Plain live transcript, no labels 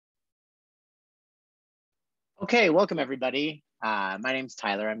Okay, welcome everybody. My name's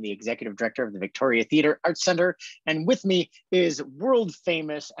Tyler. I'm the Executive Director of the Victoria Theatre Arts Center. And with me is world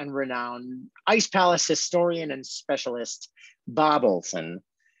famous and renowned Ice Palace historian and specialist, Bob Olsen.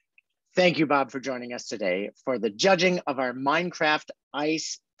 Thank you, Bob, for joining us today for the judging of our Minecraft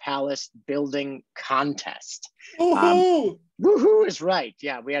Ice Palace building contest. Woohoo is right.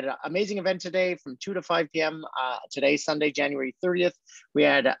 Yeah, we had an amazing event today from 2 to 5 p.m. Today, Sunday, January 30th. We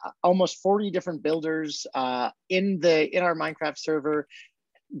had almost 40 different builders in our Minecraft server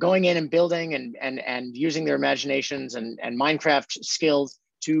going in and building and using their imaginations and Minecraft skills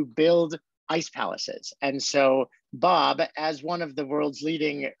to build ice palaces. And so Bob, as one of the world's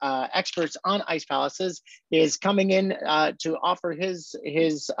leading experts on ice palaces, is coming in to offer his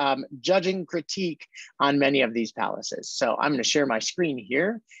judging critique on many of these palaces. So I'm going to share my screen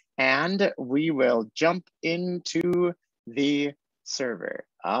here, and we will jump into the server.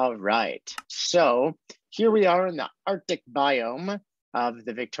 All right. So here we are in the Arctic biome of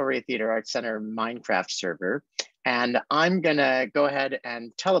the Victoria Theatre Arts Center Minecraft server, and I'm going to go ahead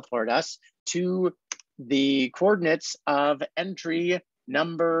and teleport us to the coordinates of entry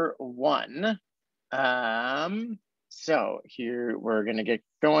number 1. So here we're going to get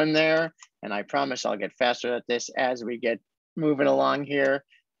going there, and I promise I'll get faster at this as we get moving along here.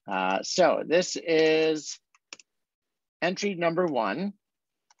 So this is entry number 1,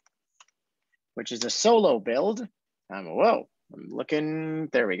 which is a solo build. Whoa, I'm looking,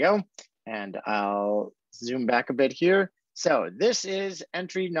 there we go. And I'll zoom back a bit here. So this is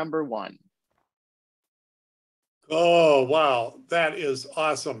entry number 1. Oh, wow. That is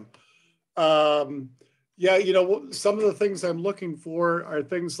awesome. Yeah, some of the things I'm looking for are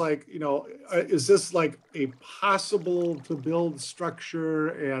things like, is this like a possible to build structure?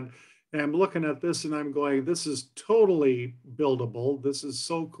 And I'm looking at this and I'm going, this is totally buildable. This is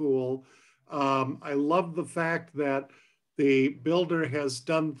so cool. I love the fact that the builder has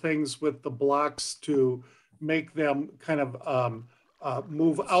done things with the blocks to make them kind of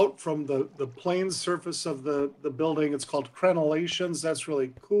move out from the plane surface of the building. It's called crenellations. That's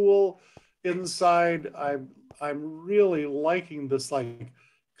really cool. Inside, I'm really liking this like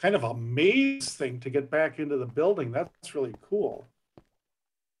kind of a maze thing to get back into the building. That's really cool.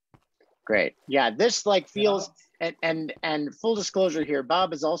 Great. Yeah, this like feels and full disclosure here,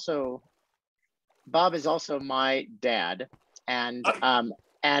 Bob is also my dad, and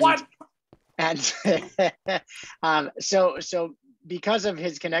what? And so because of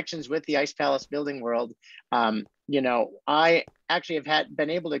his connections with the Ice Palace building world, I actually have been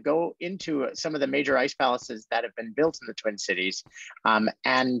able to go into some of the major ice palaces that have been built in the Twin Cities.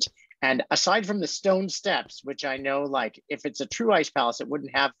 And aside from the stone steps, which I know, like, if it's a true ice palace, it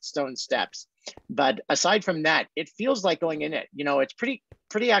wouldn't have stone steps. But aside from that, it feels like going in it. It's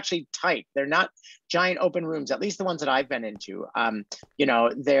pretty actually tight. They're not giant open rooms, at least the ones that I've been into.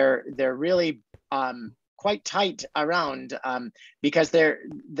 They're really quite tight around because the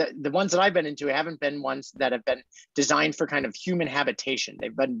ones that I've been into haven't been ones that have been designed for kind of human habitation.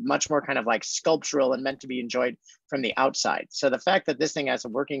 They've been much more kind of like sculptural and meant to be enjoyed from the outside. So the fact that this thing has a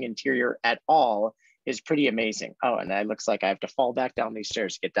working interior at all is pretty amazing. Oh, and it looks like I have to fall back down these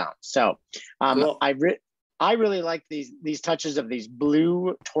stairs to get down. So cool. I really like these touches of these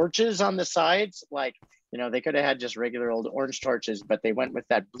blue torches on the sides. Like, they could have had just regular old orange torches, but they went with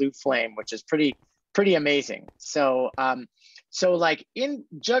that blue flame, which is pretty amazing. So so like in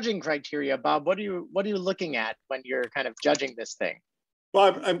judging criteria, Bob, what are you looking at when you're kind of judging this thing?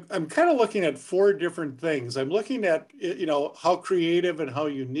 Well, I'm kind of looking at 4 different things. I'm looking at how creative and how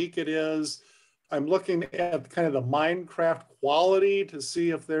unique it is. I'm looking at kind of the Minecraft quality to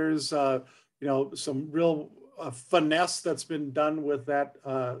see if there's some real finesse that's been done with that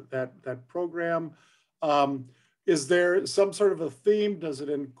program. Is there some sort of a theme? Does it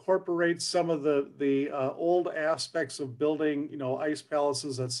incorporate some of the old aspects of building, ice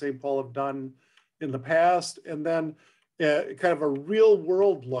palaces that St. Paul have done in the past? And then kind of a real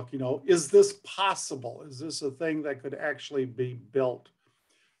world look, is this possible? Is this a thing that could actually be built?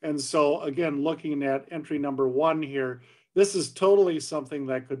 And so again, looking at entry number 1 here, this is totally something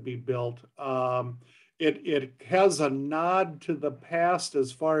that could be built. It has a nod to the past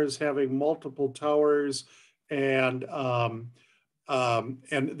as far as having multiple towers and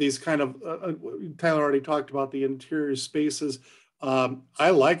these kind of, Tyler already talked about the interior spaces. I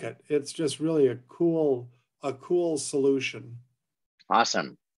like it. It's just really a cool solution.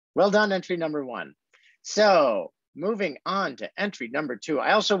 Awesome. Well done, entry number 1. So moving on to entry number 2,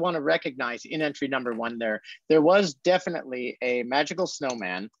 I also want to recognize in entry number 1 there was definitely a magical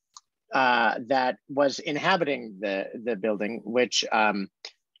snowman that was inhabiting the building, which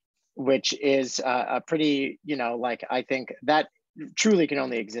which is a pretty, you know, like I think that truly can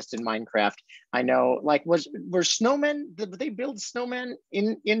only exist in Minecraft. I know, like, were snowmen? Did they build snowmen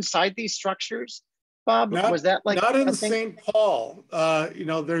inside these structures? Bob, was that like not in a thing? St. Paul? You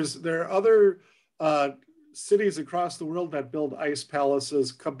know, there are other cities across the world that build ice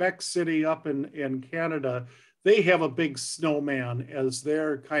palaces. Quebec City up in Canada, they have a big snowman as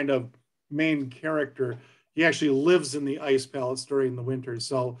their kind of main character. He actually lives in the ice palace during the winter.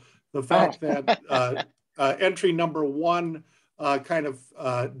 So the fact that entry number one kind of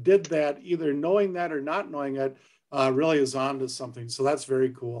did that, either knowing that or not knowing it, really is on to something. So that's very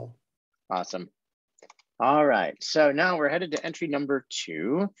cool. Awesome. All right, so now we're headed to entry number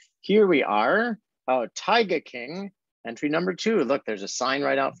 2. Here we are. Oh, Taiga King, entry number 2. Look, there's a sign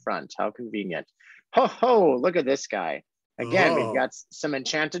right out front. How convenient. Ho, ho, look at this guy. Again, we've got some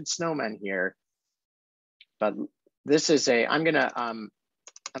enchanted snowmen here. But this is I'm gonna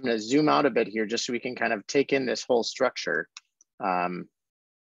zoom out a bit here just so we can kind of take in this whole structure. There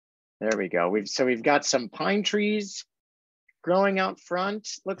we go. We've got some pine trees growing out front,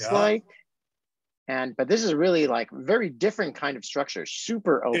 looks like. But this is really like very different kind of structure,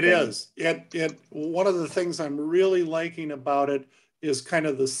 super open. It is. One of the things I'm really liking about it is kind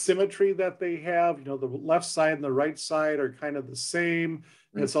of the symmetry that they have. You know, the left side and the right side are kind of the same.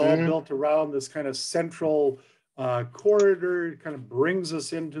 And it's all built around this kind of central corridor. It kind of brings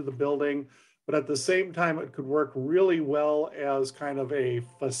us into the building. But at the same time, it could work really well as kind of a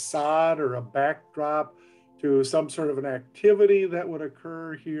facade or a backdrop to some sort of an activity that would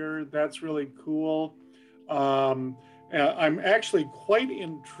occur here. That's really cool. I'm actually quite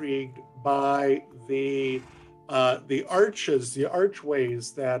intrigued by the arches, the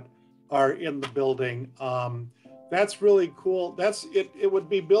archways that are in the building. That's really cool. It would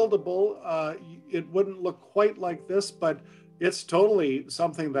be buildable. It wouldn't look quite like this, but it's totally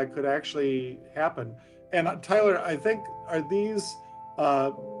something that could actually happen. And Tyler, I think, are these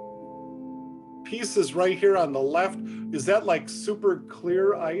pieces right here on the left, is that like super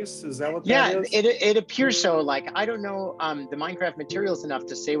clear ice? Is that what that is? It appears so. Like, I don't know the Minecraft materials enough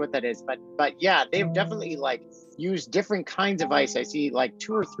to say what that is, but yeah, they've definitely like used different kinds of ice. I see like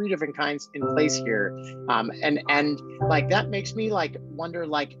 2 or 3 different kinds in place here. And like that makes me like wonder,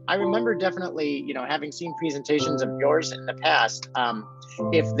 like, I remember definitely, you know, having seen presentations of yours in the past,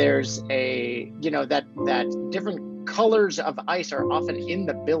 if there's a, you know, that different colors of ice are often in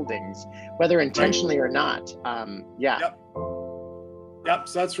the buildings, whether intentionally or not. Yep,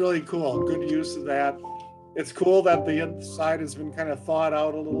 so that's really cool. Good use of that. It's cool that the inside has been kind of thawed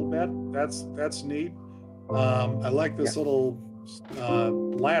out a little bit. That's neat. I like this little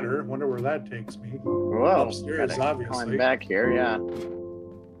ladder. Wonder where that takes me. Whoa, upstairs, obviously. Climb back here, yeah.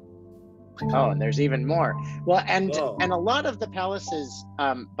 Oh, and there's even more. Well, and a lot of the palaces,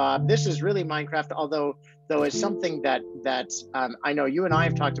 Bob, this is really Minecraft, although is something that I know you and I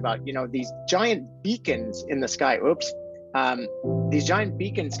have talked about, you know, these giant beacons in the sky. These giant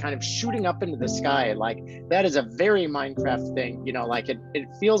beacons kind of shooting up into the sky, like that is a very Minecraft thing, you know, like it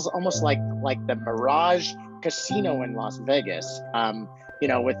feels almost like the Mirage Casino in Las Vegas, you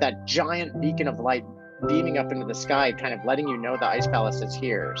know, with that giant beacon of light beaming up into the sky, kind of letting you know the Ice Palace is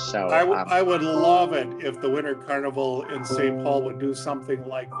here. So I would love it if the Winter Carnival in St. Paul would do something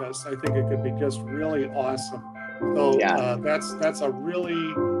like this. I think it could be just really awesome. So that's a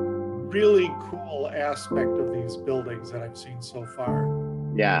really, really cool aspect of these buildings that I've seen so far.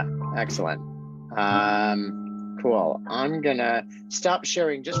 Yeah, excellent. Cool. I'm gonna stop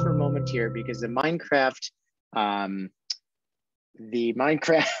sharing just for a moment here because the Minecraft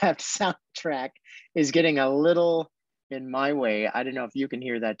soundtrack is getting a little in my way. I don't know if you can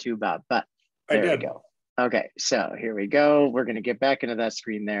hear that too, Bob, but there we go. Okay, so here we go. We're gonna get back into that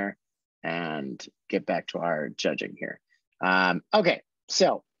screen there and get back to our judging here. Okay,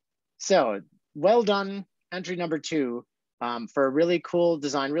 so well done, entry number 2, for a really cool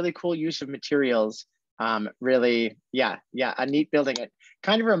design, really cool use of materials. Really, a neat building. It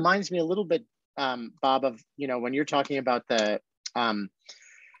kind of reminds me a little bit, Bob, of, you know, when you're talking about the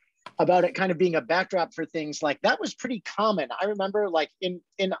about it kind of being a backdrop for things, like that was pretty common. I remember like in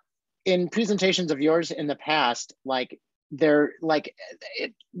presentations of yours in the past, like they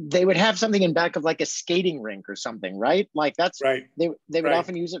would have something in back of like a skating rink or something, right? Like that's right. They would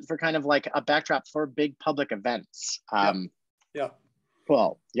often use it for kind of like a backdrop for big public events.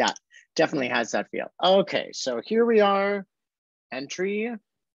 Cool. Yeah, definitely has that feel. Okay, so here we are, entry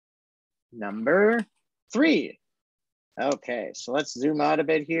number 3. Okay, so let's zoom out a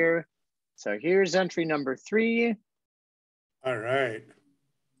bit here. So here's entry number 3. All right.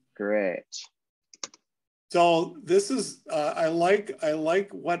 Great. So this is I like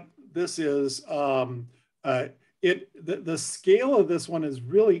what this is. The scale of this one is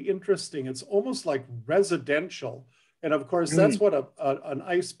really interesting. It's almost like residential. And of course, that's what an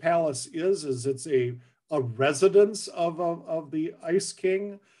ice palace is it's a residence of the Ice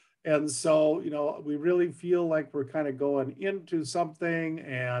King. And so, we really feel like we're kind of going into something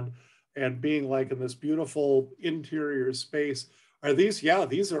and being like in this beautiful interior space. Are these, yeah,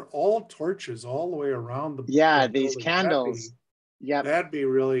 these are all torches all the way around the these building. candles. That'd be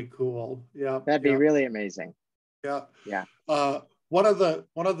really cool. Yeah. That'd be really amazing. Yeah. Yeah. One of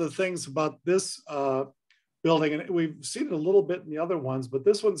the things about this building, and we've seen it a little bit in the other ones, but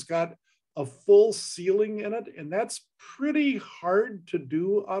this one's got a full ceiling in it, and that's pretty hard to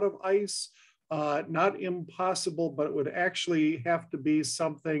do out of ice. Not impossible, but it would actually have to be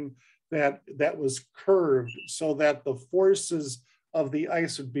something that was curved so that the forces of the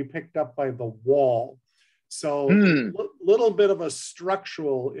ice would be picked up by the wall. So little bit of a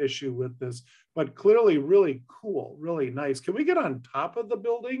structural issue with this, but clearly really cool, really nice. Can we get on top of the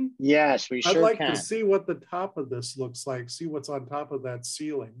building? Yes, we sure can. I'd like to see what the top of this looks like, see what's on top of that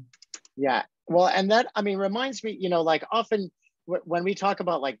ceiling. Yeah, well, and that, I mean, reminds me, like often when we talk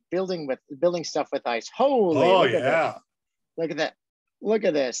about like building stuff with ice, look at that. Look at that. Look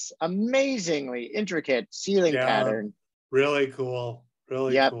at this amazingly intricate ceiling pattern. Really cool.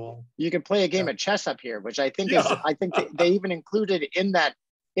 Really cool. You could play a game of chess up here, which I think they even included in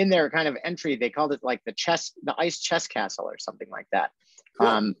their kind of entry. They called it like the ice chess castle or something like that.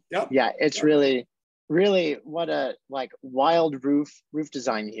 Cool. It's really what a like wild roof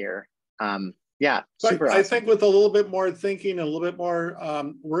design here. Super awesome. I think with a little bit more thinking, a little bit more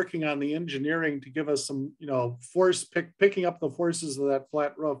working on the engineering to give us some, picking up the forces of that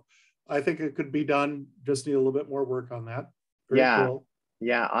flat roof, I think it could be done. Just need a little bit more work on that. Very cool.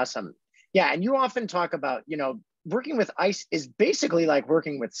 Yeah, awesome. Yeah, and you often talk about, working with ice is basically like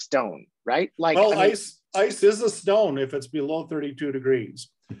working with stone, right? Like, ice is a stone if it's below 32 degrees.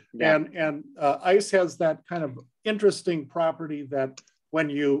 Yeah. And ice has that kind of interesting property that when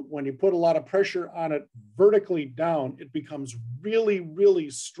you put a lot of pressure on it vertically down, it becomes really, really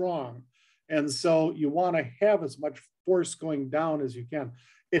strong. And so you want to have as much force going down as you can.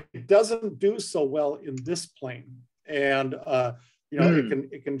 It doesn't do so well in this plane. And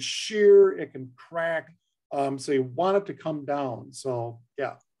it can shear, it can crack. So you want it to come down. So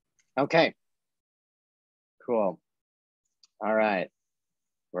yeah. Okay. Cool. All right.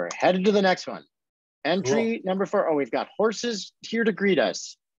 We're headed to the next one. Entry number 4. Oh, we've got horses here to greet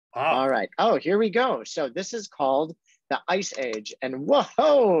us. All right. Oh, here we go. So this is called the Ice Age. And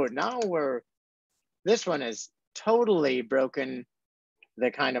whoa, now this one is totally broken the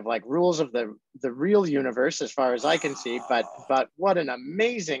kind of like rules of the real universe as far as I can see, but what an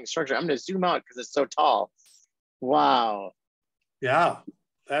amazing structure. I'm going to zoom out because it's so tall. Wow. Yeah,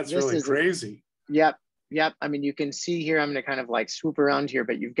 that's really crazy. Yep. I mean, you can see here, I'm going to kind of like swoop around here,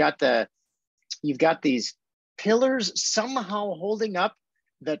 but you've got these pillars somehow holding up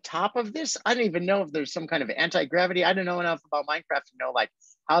the top of this. I don't even know if there's some kind of anti-gravity. I don't know enough about Minecraft to know like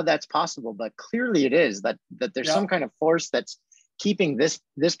how that's possible, but clearly it is that there's some kind of force that's keeping this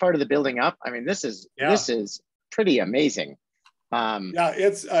part of the building up. I mean, this is pretty amazing.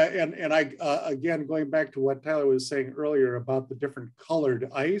 It's and I again, going back to what Tyler was saying earlier about the different colored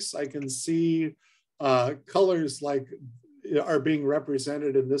ice, I can see colors like are being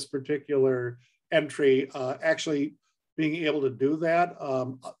represented in this particular entry, actually being able to do that.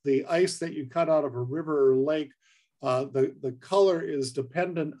 The ice that you cut out of a river or lake, the color is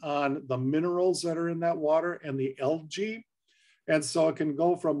dependent on the minerals that are in that water and the algae. And so it can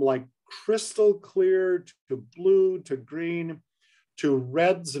go from like crystal clear to blue to green to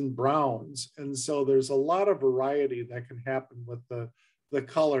reds and browns. And so there's a lot of variety that can happen with the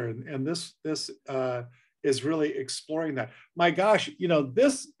color. And this is really exploring that. My gosh,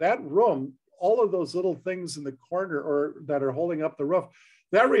 that room, all of those little things in the corner or that are holding up the roof,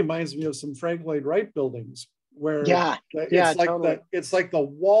 that reminds me of some Frank Lloyd Wright buildings where it's like the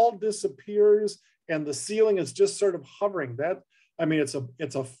wall disappears and the ceiling is just sort of hovering. It's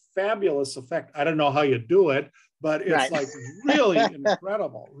a fabulous effect. I don't know how you do it, but it's like really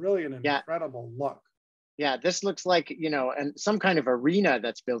incredible, really an incredible look. Yeah, this looks like, and some kind of arena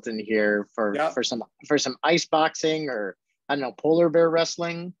that's built in here for some ice boxing or I don't know, polar bear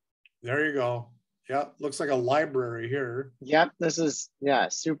wrestling. There you go. Yeah, looks like a library here. Yep, this is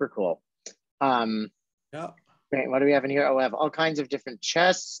super cool. Great. What do we have in here? Oh, I have all kinds of different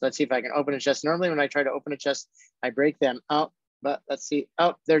chests. Let's see if I can open a chest. Normally when I try to open a chest, I break them out, but let's see.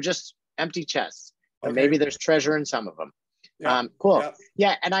 Oh, they're just empty chests. Okay. Maybe there's treasure in some of them. Yeah. Cool. Yeah.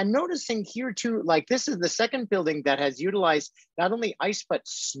 Yeah, and I'm noticing here too, like this is the second building that has utilized not only ice but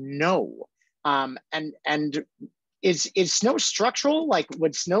snow. And is snow structural? Like,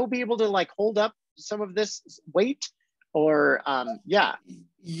 would snow be able to like hold up some of this weight? Or yeah.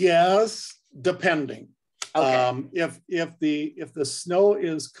 Yes, depending. Okay. If the snow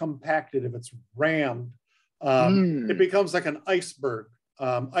is compacted, if it's rammed, it becomes like an iceberg.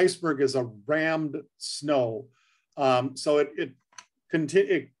 Iceberg is a rammed snow, so it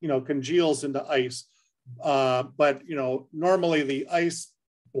congeals into ice. But normally the ice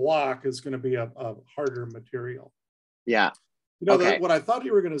block is going to be a harder material. Yeah. Okay. What I thought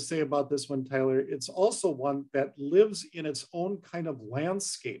you were going to say about this one, Tyler, it's also one that lives in its own kind of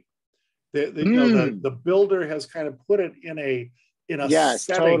landscape. The builder has kind of put it in a yes,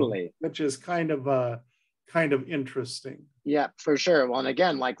 setting, totally. which is kind of interesting. Yeah, for sure. Well, and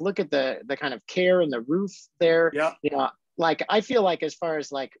again, like look at the kind of care in the roof there. Yeah. Like I feel like as far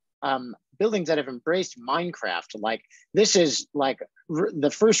as like buildings that have embraced Minecraft, like this is like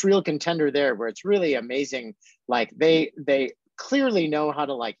the first real contender there, where it's really amazing. Like they clearly know how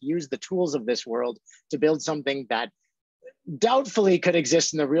to like use the tools of this world to build something that doubtfully could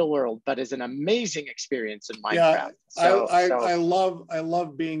exist in the real world, but is an amazing experience in Minecraft. Yeah, I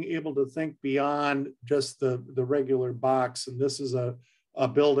love being able to think beyond just the regular box, and this is a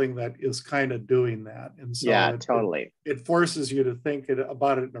building that is kind of doing that. And so yeah, totally. It forces you to think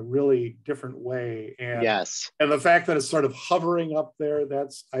about it in a really different way. And yes, and the fact that it's sort of hovering up there,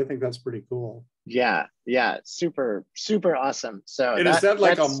 I think that's pretty cool. Yeah, super awesome. So and is that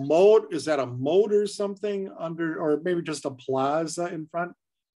like a moat? Is that a moat or something under, or maybe just a plaza in front?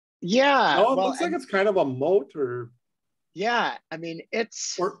 Yeah, no, it looks like it's kind of a moat, or yeah, I mean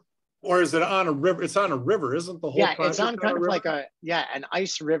it's or is it on a river? It's on a river, isn't the whole project it's on kind of river? like an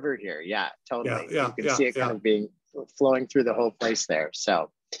ice river here. Yeah, totally. Yeah, you can see it kind of being flowing through the whole place there.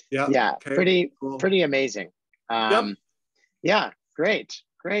 So yeah, okay. pretty amazing. Yeah, great.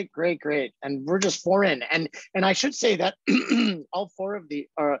 And we're just 4 in. And I should say that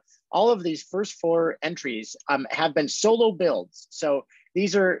all of these first 4 entries have been solo builds. So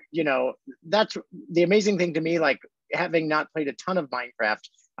these are, that's the amazing thing to me, like having not played a ton of Minecraft,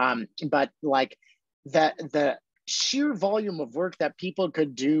 but like the sheer volume of work that people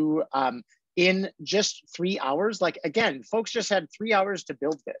could do in just 3 hours. Like again, folks just had 3 hours to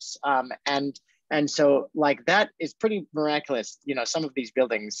build this. And so like that is pretty miraculous. Some of these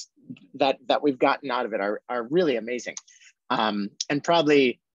buildings that we've gotten out of it are really amazing, and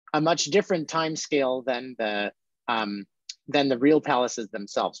probably a much different time scale than the real palaces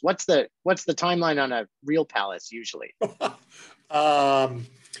themselves. What's the timeline on a real palace usually?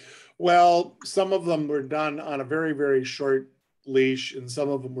 Well, some of them were done on a very, very short leash, and some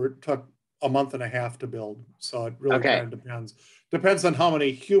of them took a month and a half to build. So it really kind of depends on how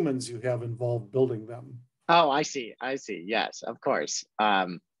many humans you have involved building them. Oh, I see. Yes, of course.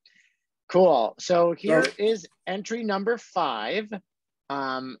 Cool. So here is entry number 5.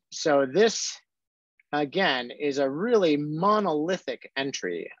 So this again is a really monolithic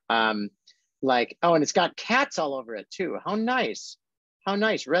entry. And it's got cats all over it too. How nice.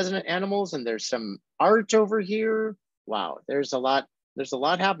 Resident animals, and there's some art over here. Wow, there's a lot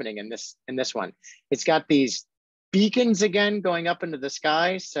happening in this one. It's got these beacons again going up into the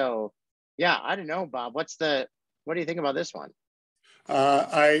sky. So yeah, I don't know, Bob, what do you think about this one?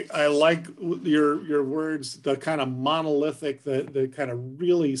 I like your words, the kind of monolithic, the kind of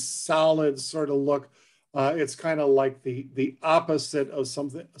really solid sort of look. It's kind of like the opposite of some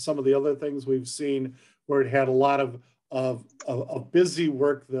of the other things we've seen, where it had a lot of busy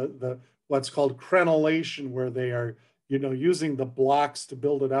work, the what's called crenellation, where they are using the blocks to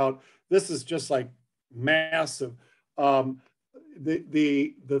build it out. This is just like massive.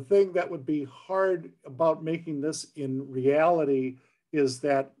 The thing that would be hard about making this in reality is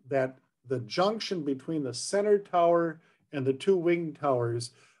that the junction between the center tower and the 2 wing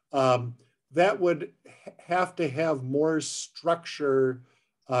towers, that would have to have more structure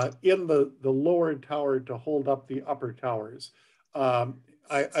in the lower tower to hold up the upper towers.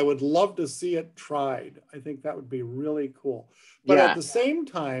 I would love to see it tried. I think that would be really cool. But at the same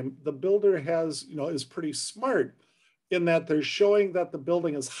time, the builder is pretty smart in that they're showing that the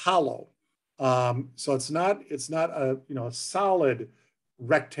building is hollow. So it's not a solid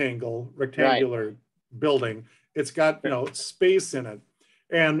rectangular building. It's got space in it.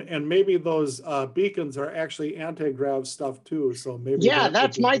 And maybe those beacons are actually anti-grav stuff too. So maybe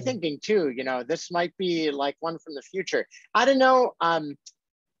that's my thinking too. This might be like one from the future. I don't know.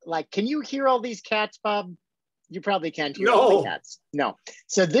 Like, can you hear all these cats, Bob? You probably can't hear all the cats. No.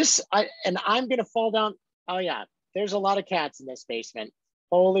 So I'm gonna fall down. Oh yeah, there's a lot of cats in this basement.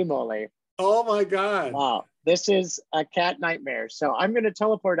 Holy moly. Oh my God. Wow. This is a cat nightmare. So I'm going to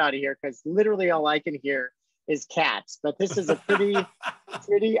teleport out of here because literally all I can hear is cats. But this is a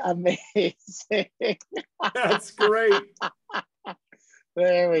pretty amazing. That's great.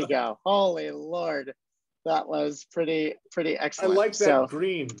 There we go. Holy Lord. That was pretty excellent. I like that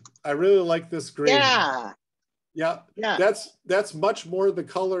green. I really like this green. Yeah. Yeah. That's much more the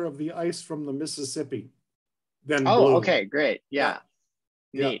color of the ice from the Mississippi than blue. Okay, great. Yeah.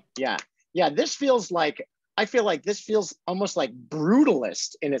 Neat. Yeah. This feels like, I feel like this feels almost like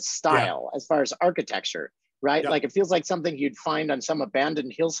brutalist in its style as far as architecture, right? Like it feels like something you'd find on some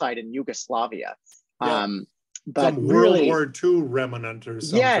abandoned hillside in Yugoslavia. But some really, World War II remnant or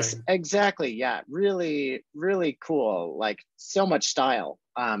something. Yes, exactly. Yeah, really cool. Like so much style.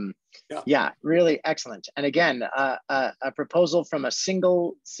 Yeah, really excellent. And again, a proposal from a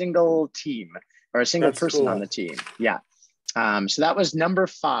single team or a single person on the team. Yeah. So that was number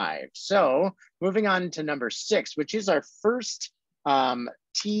 5. So moving on to number 6, which is our first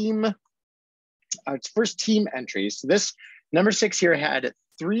team entry. So this number 6 here had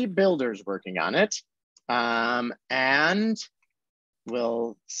 3 builders working on it. And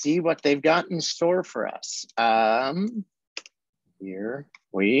we'll see what they've got in store for us. Here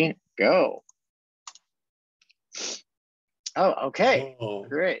we go. Oh, okay,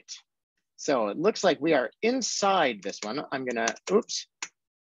 great. So it looks like we are inside this one. I'm gonna,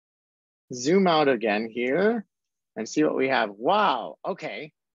 zoom out again here and see what we have. Wow,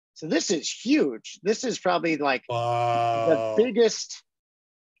 okay. So this is huge. This is probably like the biggest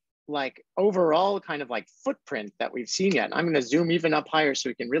like overall kind of like footprint that we've seen yet. And I'm going to zoom even up higher so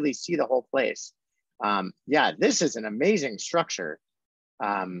we can really see the whole place. Yeah, this is an amazing structure.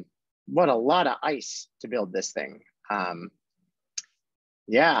 What a lot of ice to build this thing.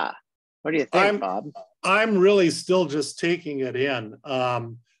 Yeah, what do you think, Bob? I'm really still just taking it in.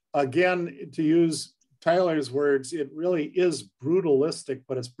 Again, to use Tyler's words, it really is brutalistic,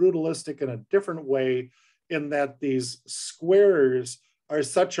 but it's brutalistic in a different way in that these squares are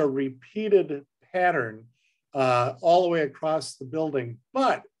such a repeated pattern all the way across the building.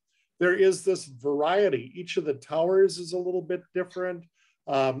 But there is this variety. Each of the towers is a little bit different.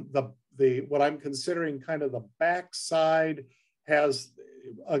 What I'm considering kind of the back side has,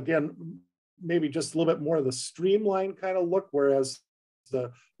 again, maybe just a little bit more of the streamlined kind of look, whereas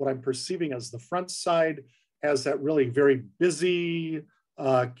what I'm perceiving as the front side has that really very busy,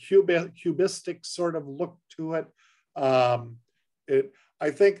 cubistic sort of look to it. I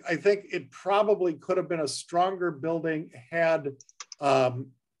think it probably could have been a stronger building had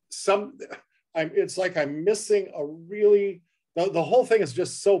it's like I'm missing a really, the whole thing is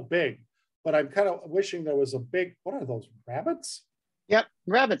just so big, but I'm kind of wishing there was a big, what are those, rabbits? Yep,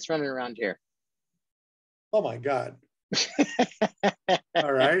 rabbits running around here. Oh my God.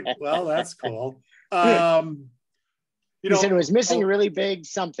 All right, well, that's cool. You said it was missing a really big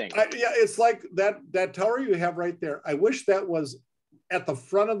something. Yeah, it's like that tower you have right there. I wish that was at the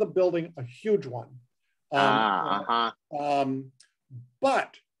front of the building, a huge one.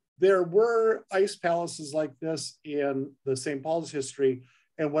 But there were ice palaces like this in the St. Paul's history,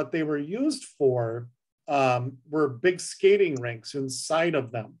 and what they were used for were big skating rinks inside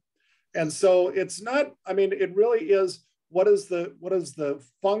of them. And so it's not, I mean, it really is, what is the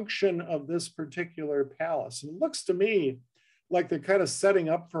function of this particular palace? And it looks to me like they're kind of setting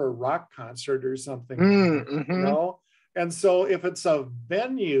up for a rock concert or something, you know? And so if it's a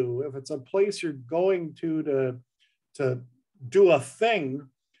venue, if it's a place you're going to do a thing,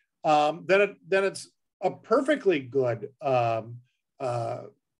 then it's a perfectly good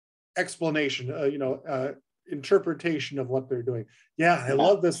explanation, interpretation of what they're doing. Yeah, I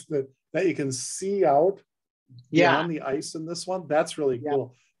love this, that you can see out beyond the ice in this one. That's really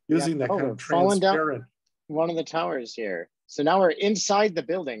cool. Using that kind of transparent. One of the towers here. So now we're inside the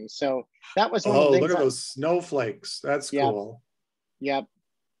building. So that was one of the things. Look at those snowflakes. That's cool. Yep.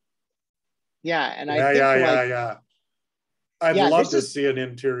 Yeah, and I'd love to see an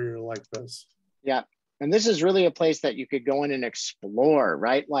interior like this. Yeah. And this is really a place that you could go in and explore,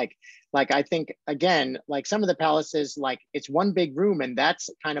 right? Like I think, again, like some of the palaces, like it's one big room and that's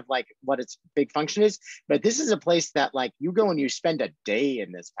kind of like what its big function is. But this is a place that like you go and you spend a day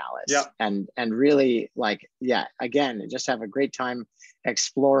in this palace and really like, again, just have a great time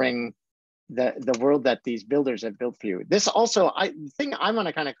exploring the world that these builders have built for you. This also, the thing I want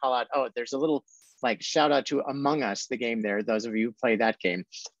to kind of call out, there's a little like shout out to Among Us, the game there, those of you who play that game.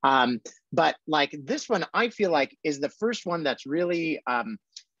 But like this one, I feel like is the first one that's really,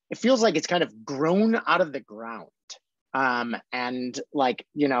 it feels like it's kind of grown out of the ground. And like,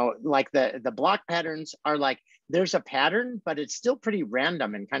 like the block patterns are like, there's a pattern, but it's still pretty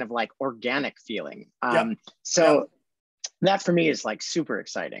random and kind of like organic feeling. Yeah. So that for me is like super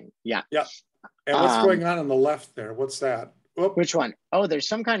exciting. Yeah. Yeah. And what's going on the left there? What's that? Whoop. Which one? Oh, there's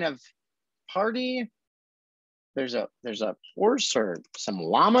some kind of party. There's a horse or some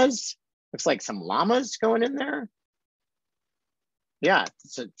llamas. Looks like some llamas going in there. Yeah,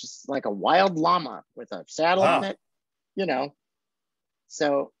 it's just like a wild llama with a saddle on it, you know.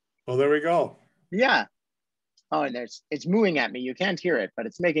 So. Oh, there we go. Yeah. Oh, and it's mooing at me. You can't hear it, but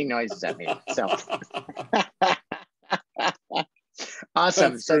it's making noises at me. So.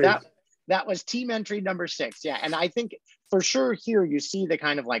 Awesome. So that was team entry number 6. Yeah, and I think for sure here you see the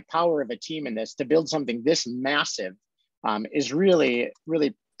kind of like power of a team in this to build something this massive is really,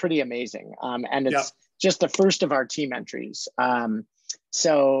 really pretty amazing. And it's just the first of our team entries.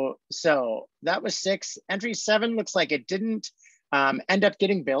 So that was 6. Entry 7 looks like it didn't end up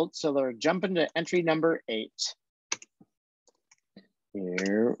getting built. So we're jumping to entry number 8.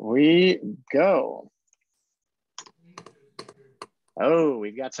 Here we go. Oh,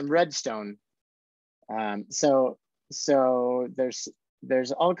 we've got some redstone. So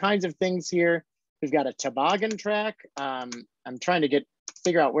there's all kinds of things here. We've got a toboggan track. I'm trying to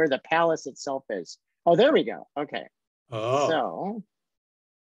figure out where the palace itself is. Oh, there we go. Okay. Oh. So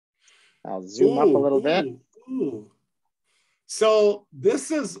I'll zoom up a little bit. So this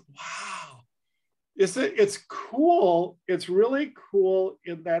is, wow. It's cool. It's really cool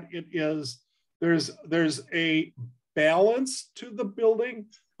in that there's a balance to the building,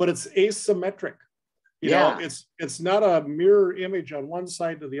 but it's asymmetric. You know, it's not a mirror image on one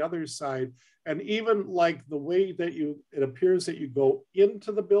side to the other side. And even like the way that it appears that you go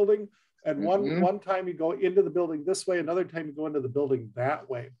into the building, and one time you go into the building this way, another time you go into the building that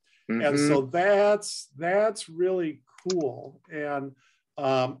way. And so that's really cool. And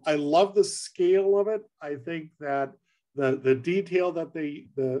I love the scale of it. I think that the detail that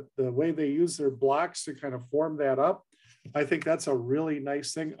the way they use their blocks to kind of form that up, I think that's a really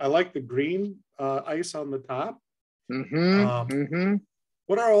nice thing. I like the green ice on the top.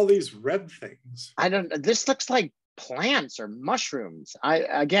 What are all these red things? I don't know. This looks like plants or mushrooms.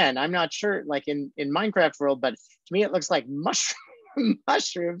 I'm not sure, like in Minecraft world, but to me it looks like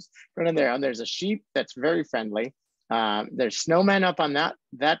mushrooms right in there. And there's a sheep that's very friendly. There's snowmen up on that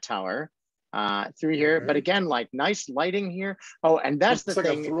tower through here. But again, like nice lighting here. Oh, and that's the thing.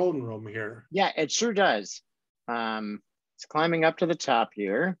 It's like a throne room here. Yeah, it sure does. It's climbing up to the top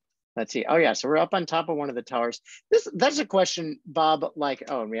here. Let's see. Oh yeah, so we're up on top of one of the towers. That's a question, Bob, like,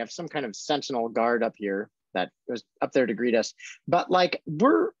 oh, and we have some kind of sentinel guard up here that was up there to greet us. But like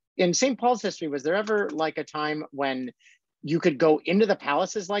we're in St. Paul's history, was there ever like a time when you could go into the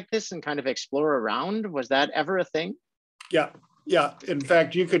palaces like this and kind of explore around? Was that ever a thing? Yeah. In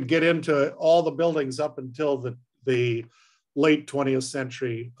fact, you could get into all the buildings up until the late 20th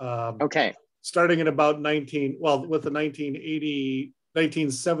century. Okay. Starting in about with the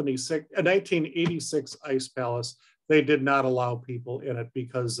 1986 Ice Palace, they did not allow people in it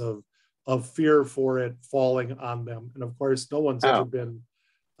because of fear for it falling on them. And of course, no one's ever been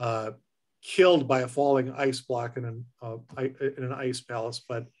killed by a falling ice block in an ice palace,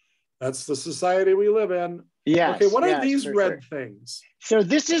 but that's the society we live in. Yeah. Okay, what are these red things? So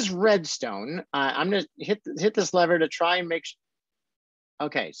this is redstone. I'm gonna hit this lever to try and make sure.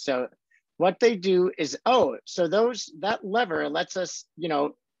 Okay, so what they do is, that lever lets us,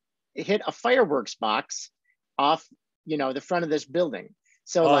 hit a fireworks box off, the front of this building.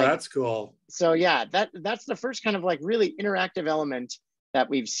 So that's cool. So yeah, that's the first kind of like really interactive element that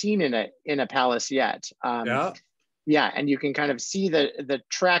we've seen in a palace yet. Yeah, and you can kind of see the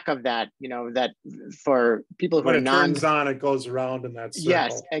track of that, that for people who when are it turns on, it goes around in that circle.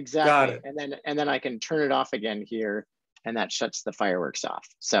 Yes, exactly. Got it. And then I can turn it off again here, and that shuts the fireworks off.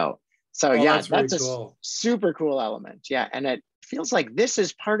 So that's a super cool element. Yeah, and it feels like this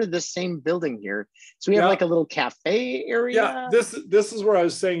is part of the same building here. So we have like a little cafe area. Yeah, this is where I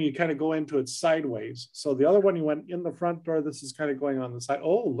was saying you kind of go into it sideways. So the other one you went in the front door. This is kind of going on the side.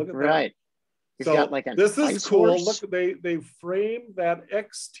 Oh, look at that. Right. So like this is cool. Horse. Look, they framed that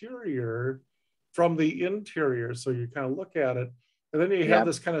exterior from the interior, so you kind of look at it, and then you have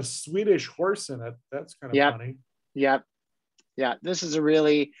this kind of Swedish horse in it. That's kind of funny. Yep. Yeah, this is a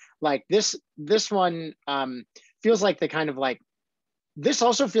really like this one feels like the kind of like, this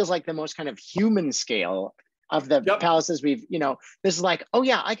also feels like the most kind of human scale of the palaces we've, this is like, oh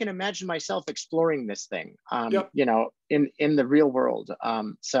yeah, I can imagine myself exploring this thing, in the real world.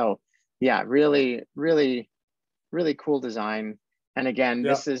 So yeah, really, really, really cool design. And again,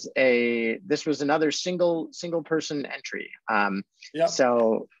 this was another single person entry.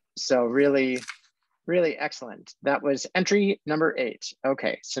 So really really excellent. That was entry number 8.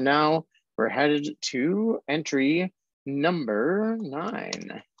 Okay, so now we're headed to entry number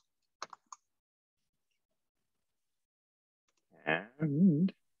 9.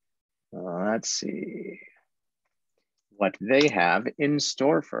 And let's see what they have in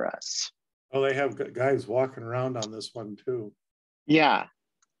store for us. Oh, they have guys walking around on this one too. Yeah.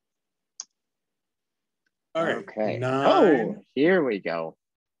 All right. Okay. 9. Oh, here we go.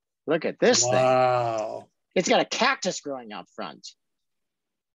 Look at this thing. Wow. It's got a cactus growing out front.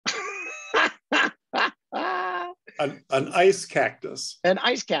 An ice cactus. An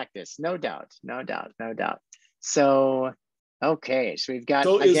ice cactus, no doubt, no doubt, no doubt. So, okay, so we've got,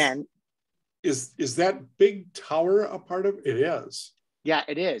 So again. Is that big tower a part of it? It is. Yeah,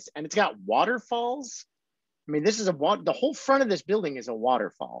 it is. And it's got waterfalls. I mean, this is the whole front of this building is a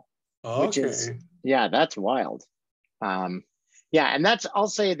waterfall. Okay. Which is, yeah, that's wild. Yeah, and I'll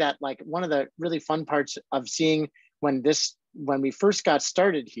say that like one of the really fun parts of seeing when we first got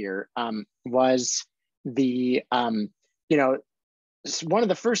started here was the, you know, one of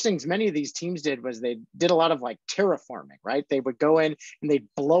the first things many of these teams did was they did a lot of like terraforming, right? They would go in and they'd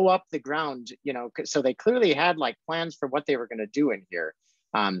blow up the ground, you know, so they clearly had like plans for what they were going to do in here.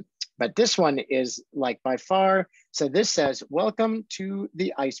 But this one is like by far, so this says, welcome to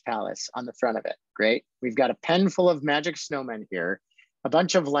the Ice Palace on the front of it. Great. We've got a pen full of magic snowmen here. A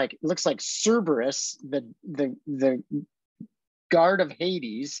bunch of like, it looks like Cerberus, the guard of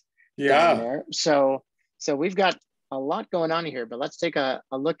Hades down there. So we've got a lot going on here, but let's take a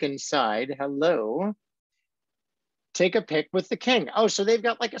look inside. Hello. Take a pic with the king. Oh, so they've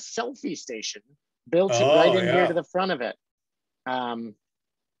got like a selfie station built right in here to the front of it.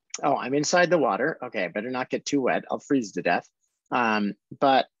 Oh, I'm inside the water. Okay, I better not get too wet. I'll freeze to death.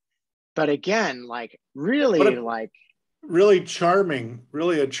 But again, like really really charming,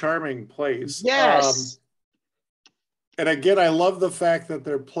 really a charming place. Yes. And again, I love the fact that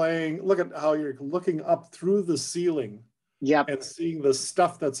they're playing, look at how you're looking up through the ceiling. Yep. And seeing the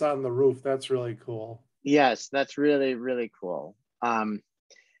stuff that's on the roof. That's really cool. Yes, that's really, really cool.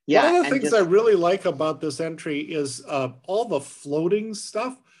 Yeah, one of the things I really like about this entry is all the floating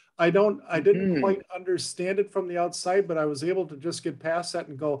stuff. I didn't quite understand it from the outside, but I was able to just get past that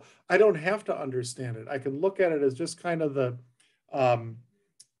and go, I don't have to understand it. I can look at it as just kind of the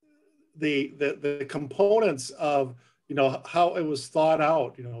components of, you know, how it was thought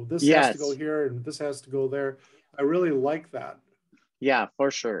out. You know, this has to go here and this has to go there. I really like that. Yeah,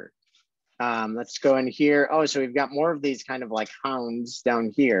 for sure. Let's go in here. Oh, so we've got more of these kind of like hounds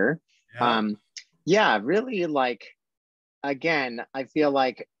down here. Yeah, yeah, really like, again, I feel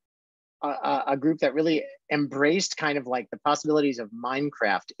like a group that really embraced kind of like the possibilities of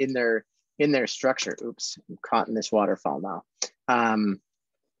Minecraft in their structure. Oops, I'm caught in this waterfall now.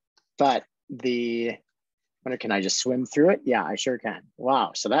 But can I just swim through it? Yeah, I sure can.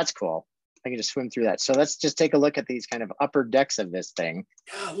 Wow, so that's cool. I can just swim through that. So let's just take a look at these kind of upper decks of this thing.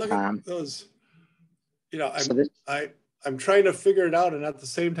 Yeah, look at those. You know, I'm trying to figure it out, and at the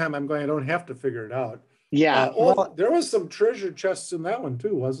same time, I'm going, I don't have to figure it out. Yeah. Well, there was some treasure chests in that one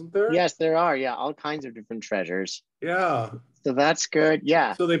too, wasn't there? Yes, there are. Yeah, all kinds of different treasures. Yeah. So that's good.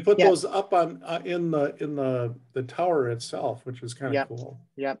 Yeah. So they put those up on in the tower itself, which is kind of cool.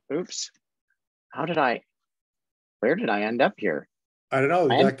 Yep. Oops. Where did I end up here? I don't know.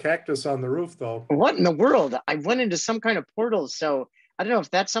 They got cactus on the roof though. What in the world? I went into some kind of portal. So I don't know if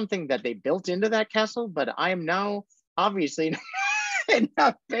that's something that they built into that castle, but I am now obviously in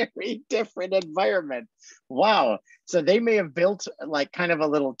a very different environment. Wow. So they may have built like kind of a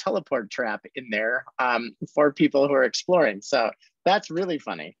little teleport trap in there for people who are exploring. So that's really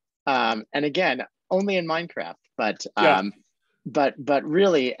funny. And again, only in Minecraft, but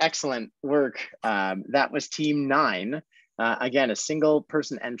really excellent work. That was Team 9. Again, a single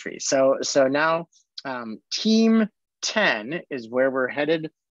person entry. So now Team 10 is where we're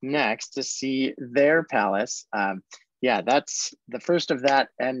headed next to see their palace. Yeah, that's the first of that,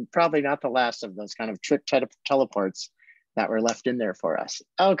 and probably not the last of those kind of trick teleports that were left in there for us.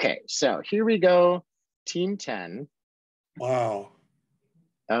 Okay, so here we go, Team 10. Wow.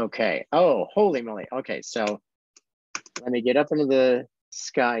 Okay, oh, holy moly. Okay, so let me get up into the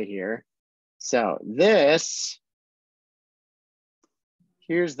sky here. So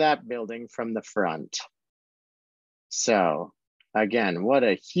here's that building from the front. So again, what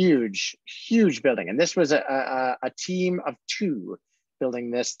a huge, huge building. And this was a team of 2 building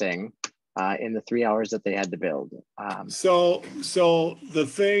this thing in the 3 hours that they had to build. So the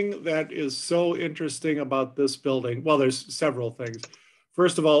thing that is so interesting about this building, well, there's several things.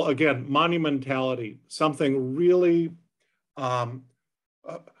 First of all, again, monumentality, something really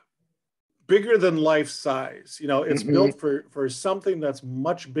bigger than life size. You know, it's Hmm. built for something that's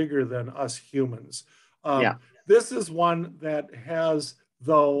much bigger than us humans. Yeah. This is one that has,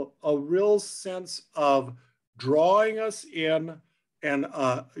 though, a real sense of drawing us in, and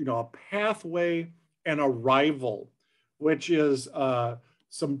you know, a pathway and a rival, which is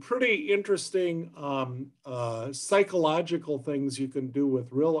some pretty interesting psychological things you can do with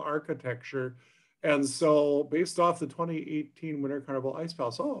real architecture. And so, based off the 2018 Winter Carnival Ice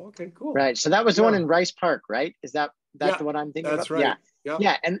Palace, oh, okay, cool. Right. So that was the one Yeah, in Rice Park, right? Is that yeah, the one I'm thinking about? that's Yeah. right. Yeah,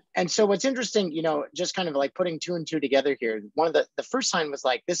 Yeah. And so what's interesting, you know, just kind of like putting two and two together here, one of the first sign was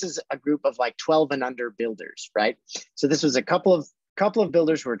like, this is a group of like 12 and under builders, right? So this was a couple of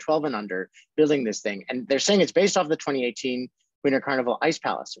builders who were 12 and under building this thing. And they're saying it's based off the 2018 Winter Carnival Ice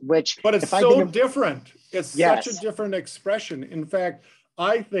Palace, which but it's if I think so of, different. It's such a yes. different expression. In fact,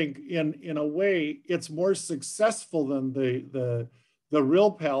 I think in a way it's more successful than the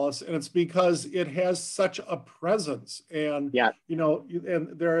real palace, and it's because it has such a presence. And Yeah. you know,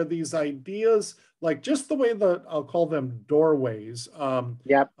 and there are these ideas like just the way that I'll call them doorways.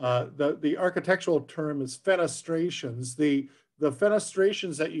 Yep. The architectural term is fenestrations. The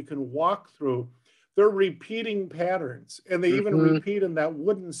fenestrations that you can walk through, they're repeating patterns, and they even Hmm. repeat in that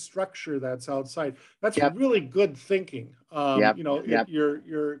wooden structure that's outside. That's Yep. really good thinking. Yep. You know, Yep.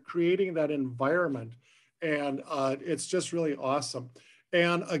 you're creating that environment, and it's just really awesome.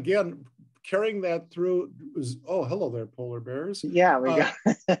 And again, carrying that through is, oh, hello there, polar bears. Yeah, we Uh,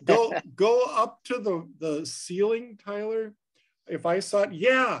 got go up to the ceiling, Tyler. If I saw it,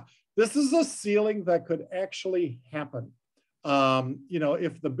 yeah, this is a ceiling that could actually happen. You know,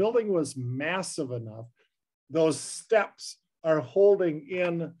 if the building was massive enough, those steps are holding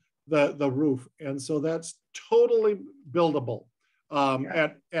in the roof. And so that's totally buildable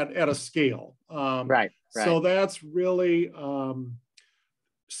yeah. at a scale. Right. Right. So that's really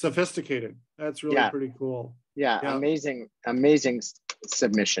sophisticated. That's really Yeah. pretty cool. Yeah. Yeah. Amazing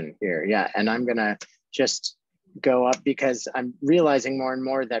submission here. Yeah. And I'm going to just go up because I'm realizing more and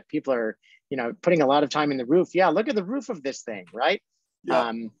more that people are, you know, putting a lot of time in the roof. Yeah. Look at the roof of this thing, right?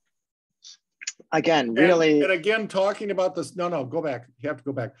 Yeah. Again, And really. again, talking about this, no, go back. You have to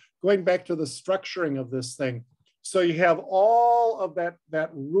go back. Going back to the structuring of this thing. So you have all of that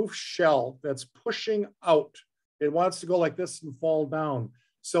roof shell that's pushing out. It wants to go like this and fall down.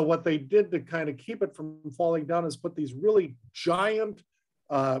 So what they did to kind of keep it from falling down is put these really giant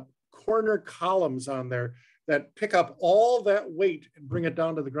corner columns on there that pick up all that weight and bring it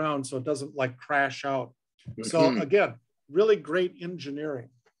down to the ground so it doesn't like crash out. So again, really great engineering.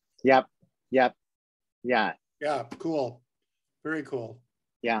 Yep. Yep. Yeah. Yeah, cool. Very cool.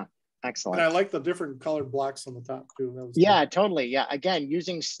 Yeah. Excellent. And I like the different colored blocks on the top too. That was yeah, cool. Totally. Yeah. Again,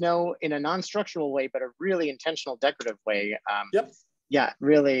 using snow in a non-structural way, but a really intentional decorative way. Yep. Yeah,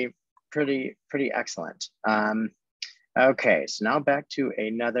 really pretty excellent. Okay, so now back to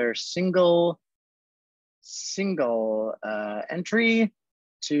another single entry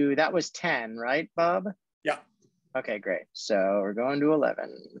to, that was 10, right, Bob? Yeah. Okay, great. So we're going to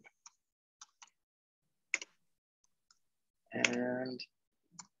 11. And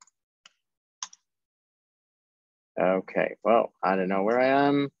okay, well, I don't know where I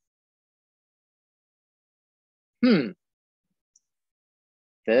am.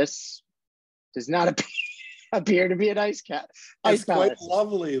 This does not appear to be an ice It's quite palace.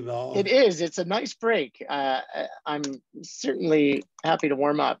 lovely though. It is. It's a nice break. I'm certainly happy to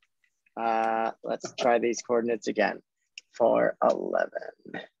warm up. Let's try these coordinates again for 11.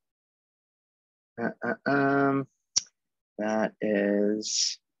 That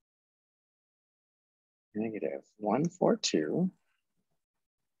is -142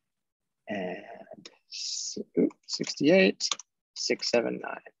 and 68,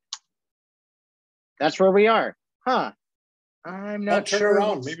 679. That's where we are. Huh. I'm not turn sure.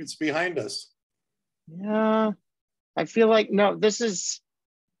 Around. Maybe it's behind us. Yeah. I feel like, no, this is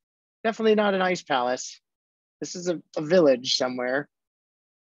definitely not an ice palace. This is a village somewhere.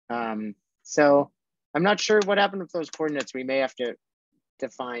 So I'm not sure what happened with those coordinates. We may have to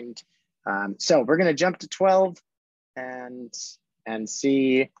find. So we're going to jump to 12 and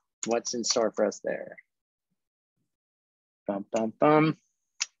see what's in store for us there. Bum, bum, bum.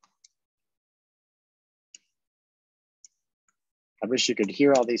 I wish you could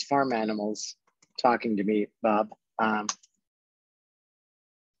hear all these farm animals talking to me, Bob.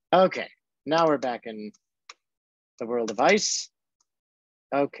 Okay, now we're back in the world of ice.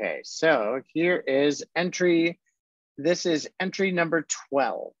 Okay, so here is entry. This is entry number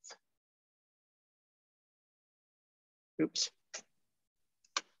 12. Oops.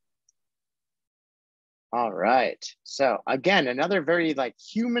 All right. So again, another very like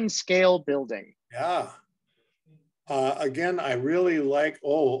human scale building. Yeah. Again, I really like,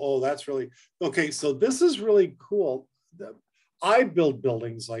 that's really, okay, so this is really cool. I build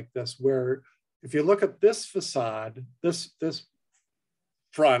buildings like this where if you look at this facade, this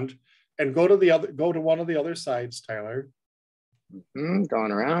front, and go to one of the other sides, Tyler.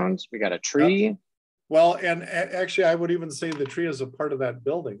 Going around, we got a Yep. tree. Well, and actually, I would even say the tree is a part of that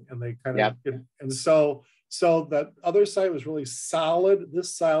building, and they kind of, and so that other side was really solid.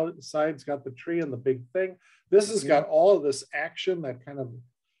 This side's got the tree and the big thing. This has got all of this action that kind of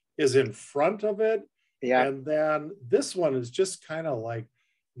is in front of it. Yeah. And then this one is just kind of like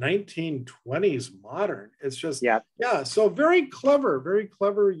 1920s modern. It's just, so very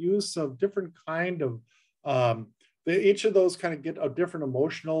clever use of different kind of, each of those kind of get a different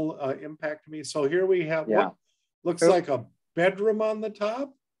emotional impact to me. So here we have what looks like a bedroom on the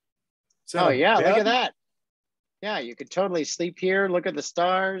top. Oh yeah, look at that. Yeah, you could totally sleep here. Look at the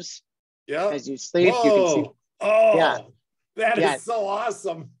stars. Yeah. As you sleep, you can see. Oh, yeah. That is so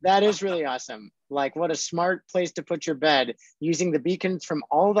awesome. That is really awesome. Like what a smart place to put your bed, using the beacons from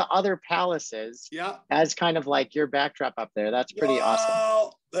all the other palaces as kind of like your backdrop up there. That's pretty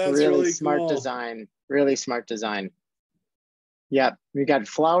awesome. That's really smart cool. design. Really smart design. Yeah, we got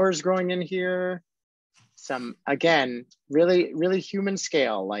flowers growing in here. Some, again, really human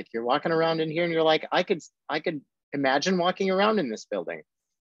scale. Like you're walking around in here and you're like, I could imagine walking around in this building.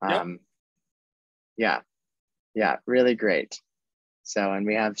 Yeah, really great. So, and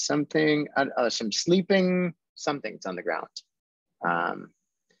we have something, some sleeping somethings on the ground.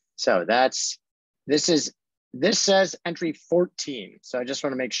 So this says entry 14. So I just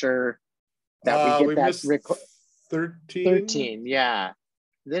want to make sure that we get that 13. 13, yeah.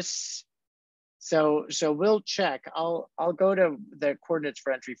 So we'll check. I'll go to the coordinates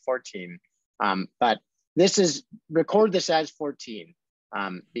for entry 14. But record this as 14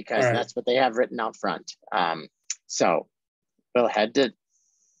 because that's what they have written out front. So we'll head to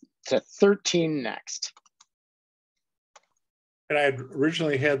 13 next. And I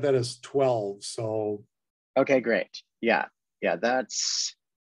originally had that as 12, so. Okay, great. Yeah,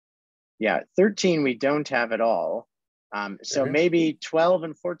 13 we don't have at all. So maybe 12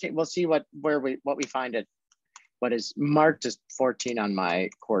 and 14, we'll see what we find it, what is marked as 14 on my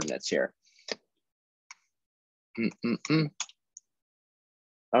coordinates here.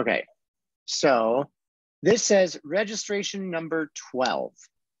 Okay, so this says registration number 12.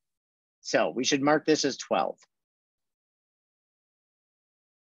 So we should mark this as 12.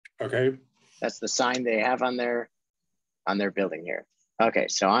 Okay. That's the sign they have on their building here. Okay,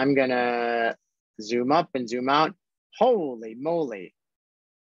 so I'm gonna zoom up and zoom out. Holy moly,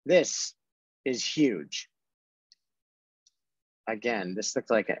 this is huge. Again, this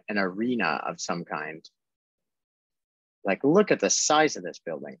looks like an arena of some kind. Like, look at the size of this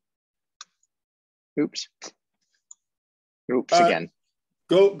building. Oops again.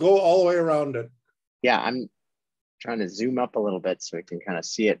 Go all the way around it. Yeah, I'm trying to zoom up a little bit so we can kind of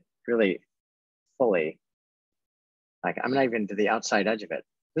see it really fully. Like, I'm not even to the outside edge of it.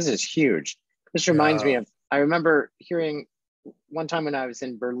 This is huge. This reminds me of, I remember hearing one time when I was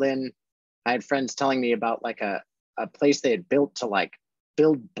in Berlin, I had friends telling me about like a place they had built to like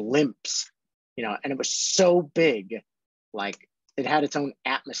build blimps, and it was so big, like it had its own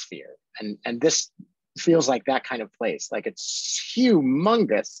atmosphere. And this feels like that kind of place. Like it's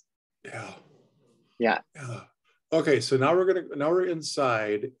humongous. Yeah. Okay, so now we're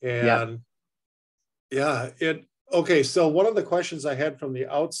inside, and okay, so one of the questions I had from the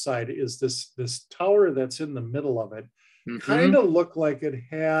outside is this tower that's in the middle of it kind of looked like it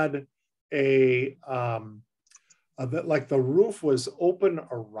had like the roof was open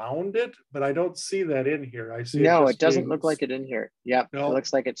around it, but I don't see that in here. I see it doesn't look like it in here. Yep, no. It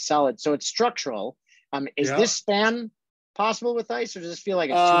looks like it's solid. So it's structural. Is this span possible with ice, or does this feel like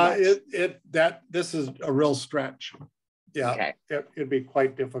it's too much? This is a real stretch. Yeah, okay. It'd be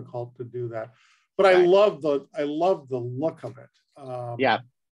quite difficult to do that. But I love the look of it.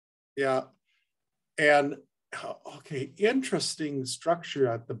 Yeah. And okay, interesting structure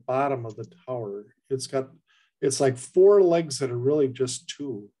at the bottom of the tower. It's like 4 legs that are really just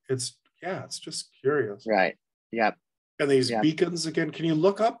 2. It's just curious. Right. Yep. And these beacons again, can you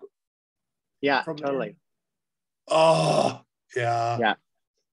look up? Yeah, totally. There? Oh, yeah. Yeah.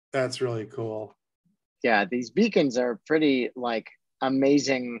 That's really cool. Yeah, these beacons are pretty like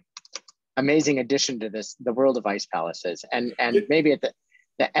amazing addition to the world of ice palaces. And maybe at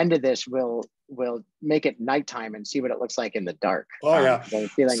the end of this we'll make it nighttime and see what it looks like in the dark. Oh yeah.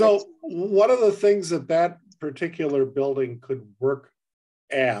 So one of the things that particular building could work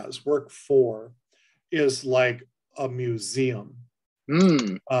for is like a museum.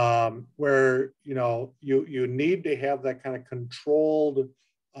 Mm. Where you need to have that kind of controlled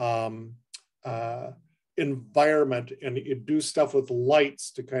environment, and you do stuff with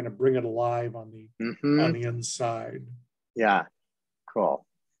lights to kind of bring it alive on the inside. Yeah, cool.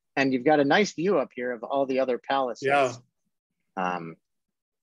 And you've got a nice view up here of all the other palaces. Yeah.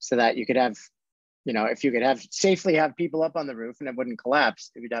 So that you could have, if you could safely have people up on the roof and it wouldn't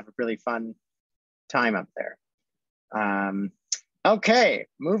collapse, it would have a really fun time up there. Okay,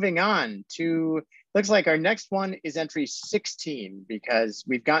 moving on to, looks like our next one is entry 16, because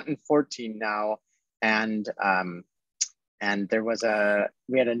we've gotten 14 now, and we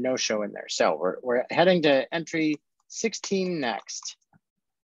had a no-show in there. So we're heading to entry 16 next.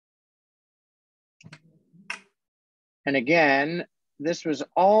 And again, this was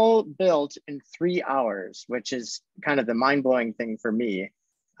all built in 3 hours, which is kind of the mind-blowing thing for me,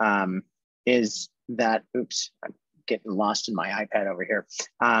 is that, oops, I'm getting lost in my iPad over here,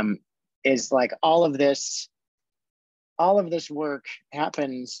 is like all of this work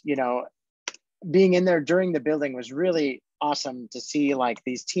happens, being in there during the building was really awesome to see, like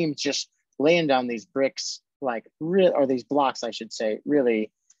these teams just laying down these bricks, or these blocks, I should say,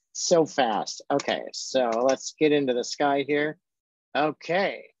 really so fast. Okay, so let's get into the sky here.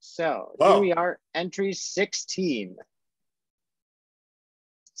 Okay, so Here we are, entry 16.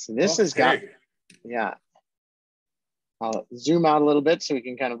 So this has got, yeah. I'll zoom out a little bit so we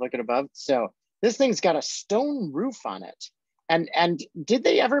can kind of look at above. So this thing's got a stone roof on it. And did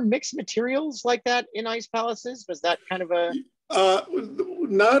they ever mix materials like that in ice palaces? Was that kind of a...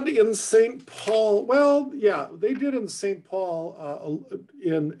 Not in St. Paul. Well, yeah, they did in St. Paul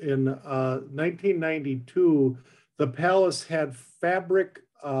in 1992. The palace had fabric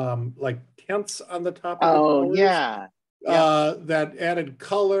like tents on the top of the towers. Yeah. That added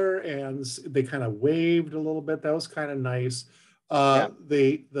color, and they kind of waved a little bit. That was kind of nice.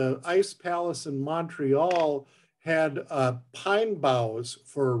 The Ice Palace in Montreal had pine boughs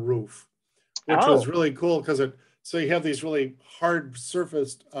for a roof, which was really cool, because so you have these really hard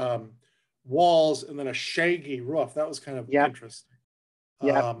surfaced walls and then a shaggy roof. That was kind of interesting.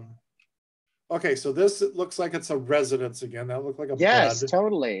 Okay, so this, it looks like it's a residence again. That looked like a bed. Yes,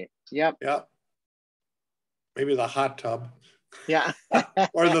 totally. Yep. Maybe the hot tub. Yeah.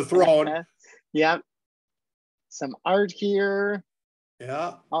 Or the throne. Yep. Some art here.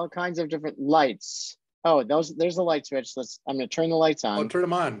 Yeah. All kinds of different lights. Oh, there's the light switch. I'm gonna turn the lights on. Oh, turn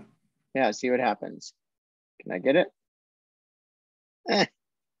them on. Yeah, see what happens. Can I get it? I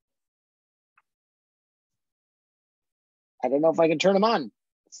don't know if I can turn them on.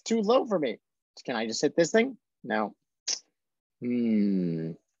 It's too low for me. Can I just hit this thing? No.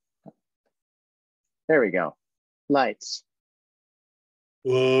 There we go. Lights.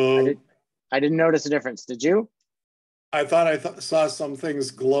 Whoa. I didn't notice a difference. Did you? I thought I saw some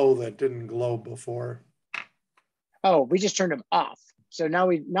things glow that didn't glow before. Oh, we just turned them off. So now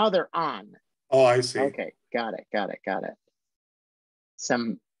they're on. Oh, I see. Okay, got it.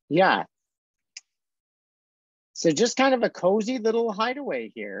 So just kind of a cozy little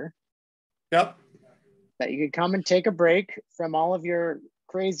hideaway here. Yep. That you could come and take a break from all of your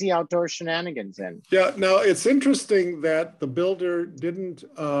crazy outdoor shenanigans in. Yeah, now it's interesting that the builder didn't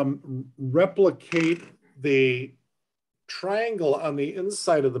replicate the triangle on the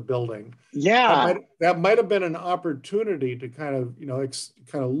inside of the building. Yeah. That might have been an opportunity to kind of,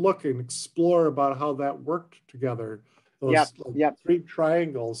 kind of look and explore about how that worked together. Those 3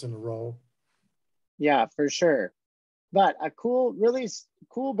 triangles in a row. Yeah, for sure. But a cool, really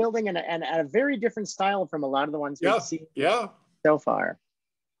cool building, and a very different style from a lot of the ones we've seen so far.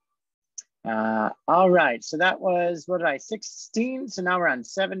 All right, so that was, 16? So now we're on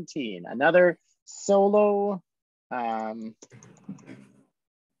 17. Another solo.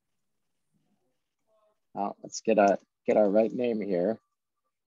 Let's get our right name here.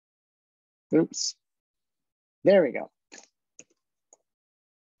 Oops. There we go.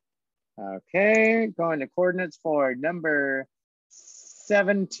 Okay, going to coordinates for number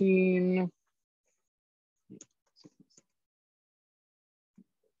 17.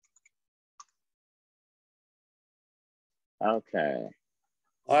 Okay.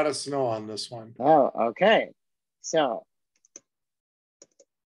 A lot of snow on this one. Oh, okay. So.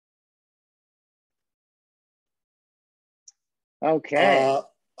 Okay.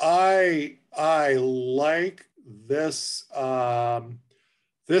 I like this.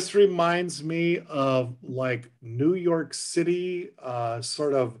 This reminds me of like New York City,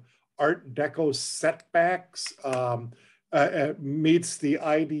 sort of Art Deco setbacks, meets the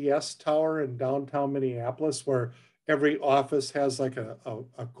IDS Tower in downtown Minneapolis, where every office has like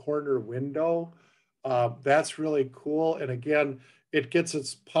a corner window. That's really cool. And again, it gets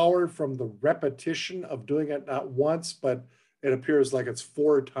its power from the repetition of doing it not once, but it appears like it's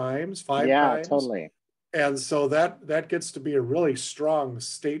 4 times, five Yeah, times. totally. And so that gets to be a really strong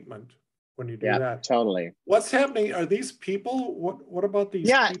statement when you do Yeah, that. totally. What's happening? Are these people? What about these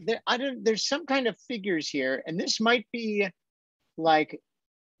Yeah, people? I don't. There's some kind of figures here, and this might be like,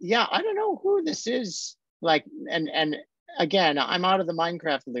 yeah, I don't know who this is. Like, and again, I'm out of the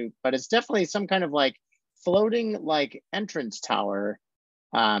Minecraft loop, but it's definitely some kind of like floating like entrance tower.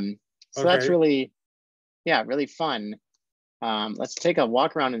 So that's Okay. really, yeah, really fun. Let's take a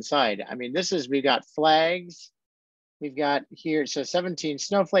walk around inside. I mean, we got flags. We've got here, so 17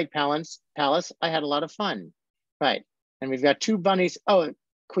 Snowflake Palace. I had a lot of fun. Right. And we've got two bunnies. Oh,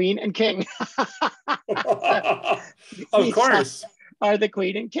 Queen and King. Of These course. are the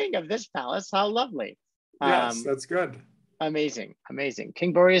Queen and King of this palace. How lovely. Yes, that's good. Amazing, amazing.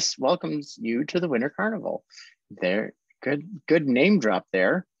 King Boreas welcomes you to the Winter Carnival. There, good name drop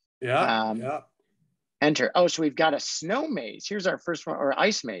there. Yeah, yeah. Enter. Oh, so we've got a snow maze. Here's our first one, or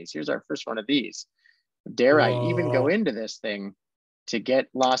ice maze. Here's our first one of these. Dare I even go Whoa. into this thing to get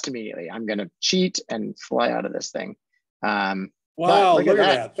lost immediately? I'm going to cheat and fly out of this thing. But Wow, look at look at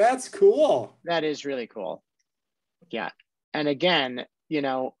that. that. That's cool. That is really cool. Yeah. And again,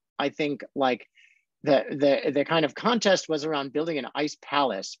 I think like the kind of contest was around building an ice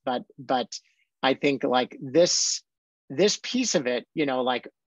palace, but I think like this piece of it, like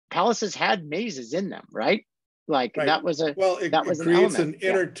palaces had mazes in them, right? Like Right. that was Well, it an creates element. an Yeah.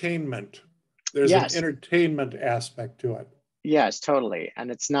 entertainment. There's an Yes. entertainment aspect to it. Yes, totally.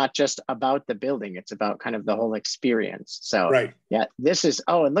 And it's not just about the building, it's about kind of the whole experience. So, Right. yeah, this is,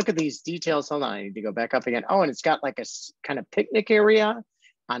 oh, and look at these details. Hold on, I need to go back up again. Oh, and it's got like a kind of picnic area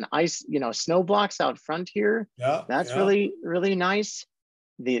on ice, snow blocks out front here. Yeah, That's yeah. really, really nice.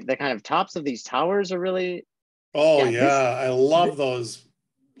 The kind of tops of these towers are really, Oh, yeah, yeah. I love those,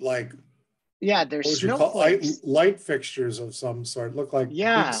 like, yeah, there's what would you call snowflakes. light fixtures of some sort. Look like big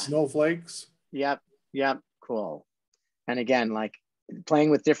Yeah, snowflakes. yep, yep, cool. And again, like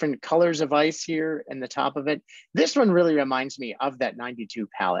playing with different colors of ice here in the top of it. This one really reminds me of that 92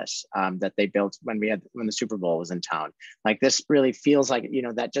 palace that they built when the Super Bowl was in town. Like this really feels like,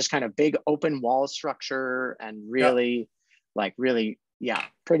 that just kind of big open wall structure and Yeah. really, yeah,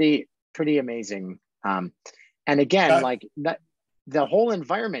 pretty amazing. And again, like that, the whole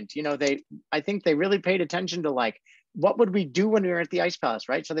environment, I think they really paid attention to like, what would we do when we were at the ice palace,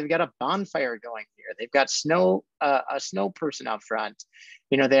 right? So they've got a bonfire going here. They've got a snow person out front.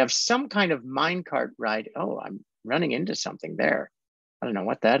 They have some kind of minecart ride. Oh, I'm running into something there. I don't know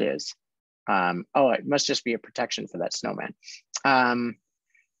what that is. Oh, it must just be a protection for that snowman. And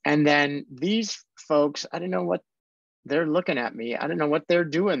then these folks, I don't know what they're looking at me. I don't know what they're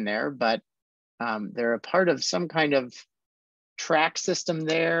doing there, but they're a part of some kind of track system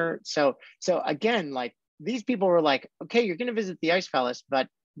there. So again, like these people were like, okay, you're going to visit the ice palace, but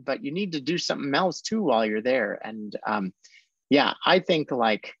you need to do something else too while you're there. And yeah, I think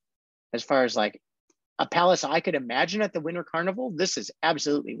like as far as like a palace I could imagine at the Winter Carnival, this is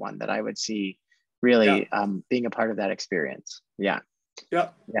absolutely one that I would see really being a part of that experience. Yeah. Yeah.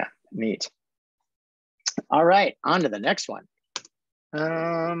 Yeah. Neat. All right, on to the next one.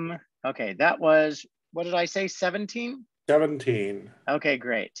 Okay, that was, what did I say, 17? 17. Okay,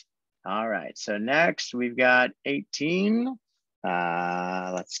 great. All right, so next we've got 18.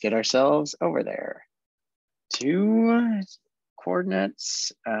 Let's get ourselves over there. Two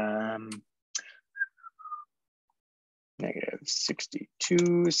coordinates, negative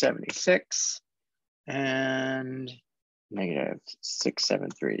 62, 76, and negative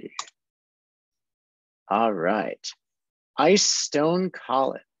 673. All right, Ice Stone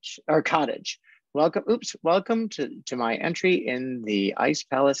College or Cottage. Welcome to my entry in the Ice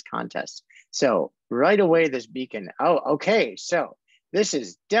Palace contest. So right away, this beacon. Oh, okay. So this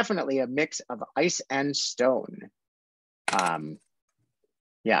is definitely a mix of ice and stone.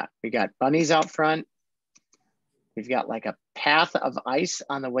 Yeah, we got bunnies out front. We've got like a path of ice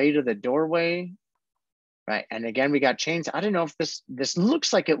on the way to the doorway. Right, and again, we got chains. I don't know if this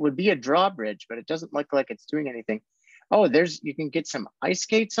looks like it would be a drawbridge, but it doesn't look like it's doing anything. Oh, you can get some ice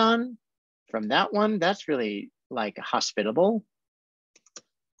skates on from that one. That's really like hospitable.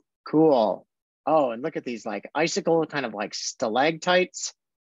 Cool. Oh, and look at these like icicle kind of like stalactites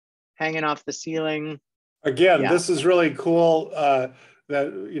hanging off the ceiling. Again, Yeah. this is really cool.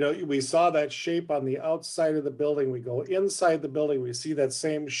 That we saw that shape on the outside of the building. We go inside the building, we see that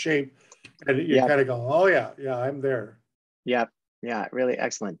same shape, and you kind of go, "Oh yeah, I'm there." Yep. Yeah, really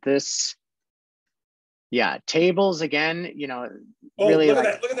excellent. This, yeah, tables again. Oh, really look at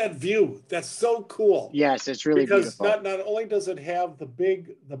like, that! Look at that view. That's so cool. yes, it's really Because beautiful. not only does it have the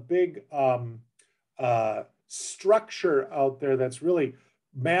big structure out there that's really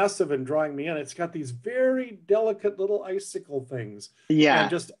massive and drawing me in, it's got these very delicate little icicle things, and Yeah,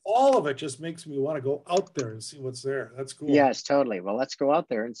 just all of it just makes me want to go out there and see what's there. That's cool. yes, totally. Well, let's go out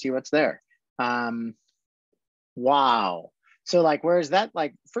there and see what's there. Um, wow. So like, whereas that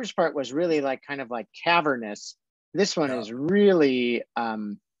like first part was really like kind of like cavernous, this one Yeah, is really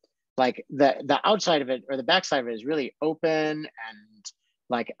like the outside of it or the backside of it is really open and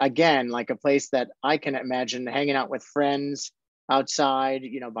like again like a place that I can imagine hanging out with friends outside,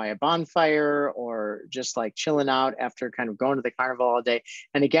 you know, by a bonfire or just like chilling out after kind of going to the carnival all day.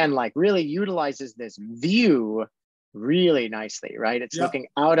 And again, like really utilizes this view really nicely, right? It's yeah, looking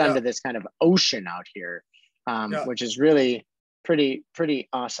out yeah, onto this kind of ocean out here, yeah. which is really pretty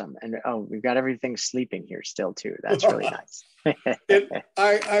awesome. And oh, we've got everything sleeping here still too. That's really nice.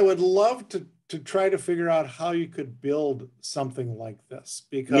 I would love to try to figure out how you could build something like this,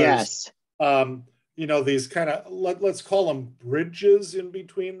 because Yes. you know, these kind of let's call them bridges in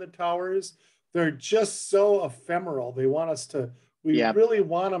between the towers. They're just so ephemeral. They want us to, we Yep. really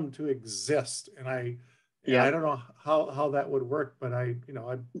want them to exist. And I Yep. don't know how that would work, but you know,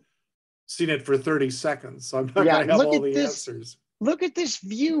 I've seen it for 30 seconds, so I'm not Yeah. going to have all the answers. Look at this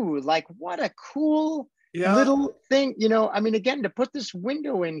view. Like what a cool Yeah, little thing. You know, I mean, again, to put this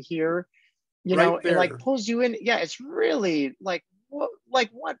window in here, you know, right it like there. pulls you in. Yeah, it's really like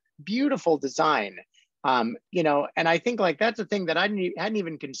what beautiful design. You know, and I think like that's a thing that hadn't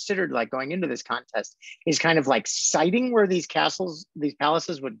even considered like going into this contest is kind of like sighting where these castles, these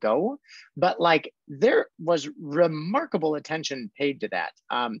palaces would go. But like there was remarkable attention paid to that.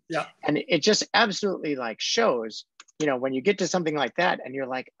 Yeah, And it just absolutely like shows, you know, when you get to something like that and you're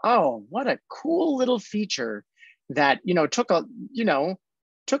like, oh, what a cool little feature that, you know, took a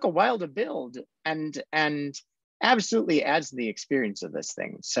while to build and absolutely adds to the experience of this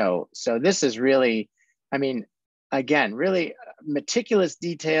thing. So this is really, I mean, again, really meticulous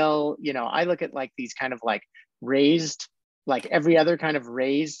detail. You know, I look at like these kind of like raised, like every other kind of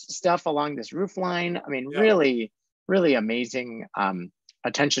raised stuff along this roof line. I mean, yeah. really amazing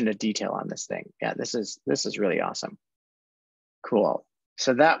attention to detail on this thing. Yeah, this is really awesome. Cool.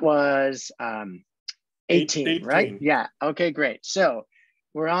 So that was 18, right? 18. Yeah. Okay, great. So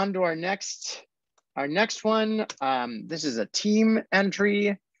we're on to our next one. This is a team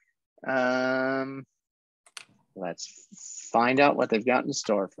entry. Let's find out what they've got in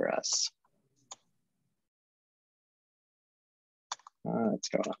store for us. Let's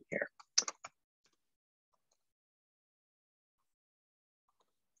go on here.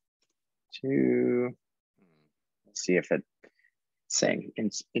 Let's see if it's saying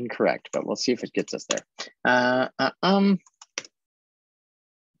it's incorrect, but we'll see if it gets us there.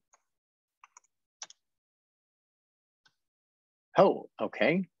 Oh,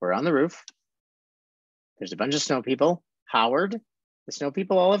 okay. We're on the roof. There's a bunch of snow people. Howard. The snow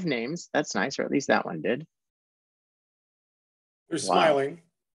people all have names. That's nice, or at least that one did. They're Wow. smiling.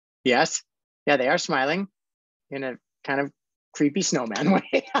 Yes. Yeah, they are smiling in a kind of creepy snowman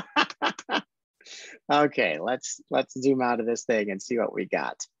way. Okay, let's zoom out of this thing and see what we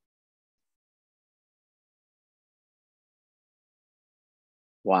got.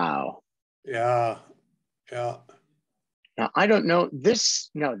 Wow. Yeah, yeah. Now I don't know this.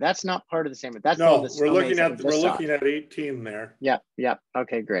 No, that's not part of the same. That's one of the No, snow maze that we we're just saw. looking at 18 there. Yep.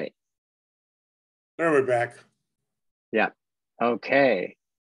 Okay, great. There we're back. Yep. Okay.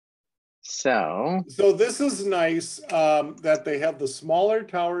 So this is nice, that they have the smaller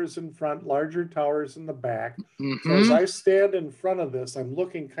towers in front, larger towers in the back. So as I stand in front of this, I'm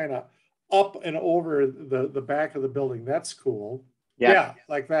looking kind of up and over the back of the building. That's cool. yep. Yeah,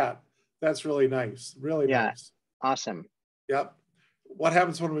 like that. That's really nice. Really Yeah. nice. Awesome. Yep. What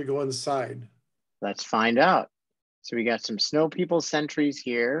happens when we go inside? Let's find out. So we got some snow people sentries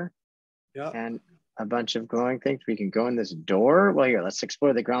here. Yeah. And a bunch of glowing things. We can go in this door. Well, here, let's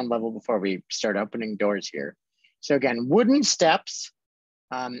explore the ground level before we start opening doors here. So again, wooden steps,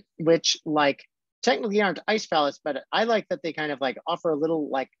 which like technically aren't ice pallets, but I like that they kind of like offer a little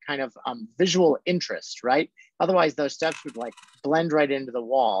like kind of visual interest, right? Otherwise those steps would like blend right into the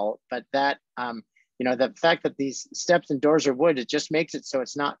wall. But that, you know, the fact that these steps and doors are wood, it just makes it so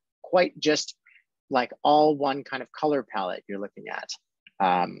it's not quite just like all one kind of color palette you're looking at.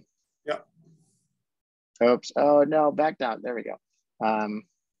 Yeah. Oops. Oh no, back down. There we go.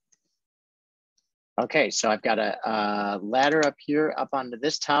 Okay, so I've got a ladder up here, up onto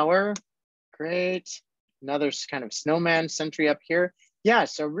this tower. Great. Another kind of snowman sentry up here. Yeah,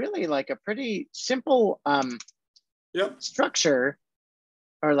 so really like a pretty simple Yep. structure,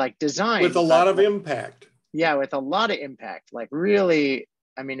 or like design. With a lot of impact. Yeah, with a lot of impact. Like really,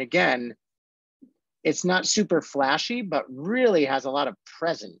 I mean, again, it's not super flashy, but really has a lot of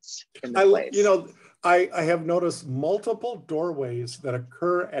presence in the place. You know, I have noticed multiple doorways that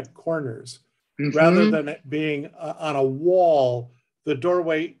occur at corners. Rather than it being on a wall, the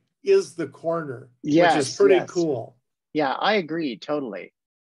doorway is the corner, which is pretty cool. Yeah, I agree, totally.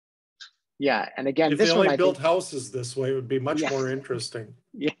 Yeah, and again, if this they one only built houses this way, it would be much more interesting.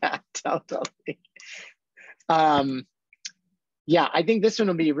 Yeah, totally. Yeah, I think this one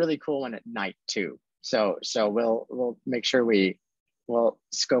will be a really cool one at night too. So we'll make sure we'll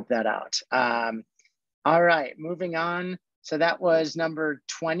scope that out. All right, moving on. So that was number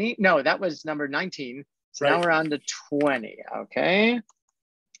 20. No, that was number 19. So now we're on to 20. Okay.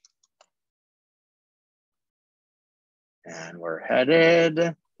 And we're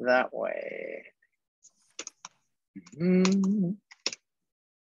headed that way.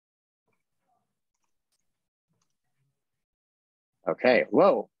 Okay,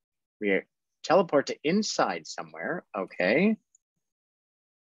 whoa. We teleport to inside somewhere. Okay.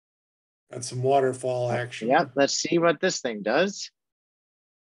 Got some waterfall action. Yeah, let's see what this thing does.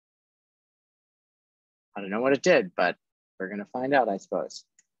 I don't know what it did, but we're gonna find out, I suppose.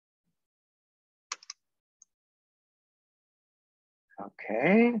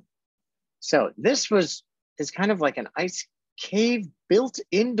 Okay. So this is kind of like an ice cave built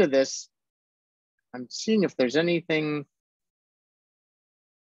into this. I'm seeing if there's anything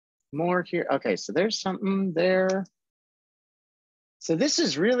more here. Okay, so there's something there. So this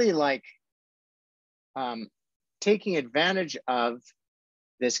is really like taking advantage of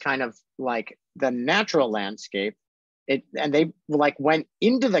this kind of like the natural landscape. And they like went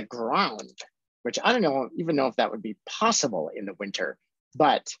into the ground, which I don't even know if that would be possible in the winter,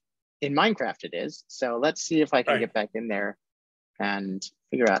 but in Minecraft it is. So let's see if I can get back in there and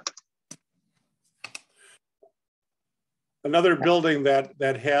figure out. Another building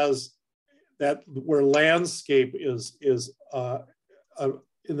that has where landscape is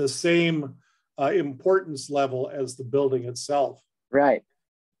in the same importance level as the building itself. Right.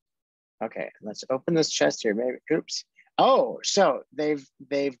 Okay, let's open this chest here. Maybe, oops. Oh, so they've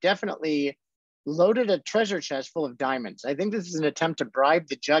definitely loaded a treasure chest full of diamonds. I think this is an attempt to bribe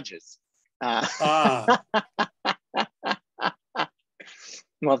the judges.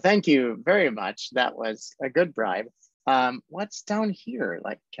 Well, thank you very much. That was a good bribe. What's down here?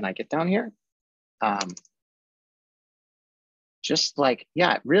 Like, can I get down here? Just like,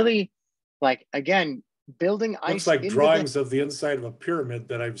 yeah, really, like, again, building ice. Looks like drawings of the inside of a pyramid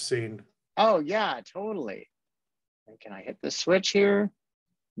that I've seen. Oh, yeah, totally. And can I hit the switch here?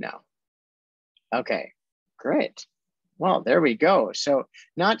 No. Okay, great. Well, there we go. So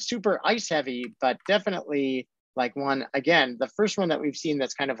not super ice heavy, but definitely like one, again, the first one that we've seen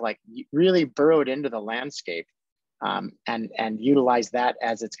that's kind of like really burrowed into the landscape and utilize that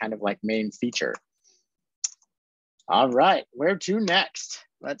as its kind of like main feature. All right, where to next?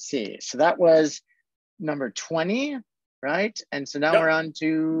 Let's see. So that was number 20, right? And so now we're on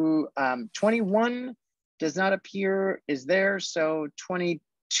to 21 does not appear, is there. So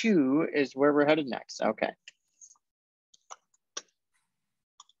 22 is where we're headed next. Okay.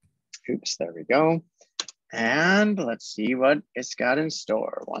 Oops, there we go. And let's see what it's got in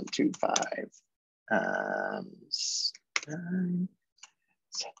store. 1, 2, 5. 9, 7,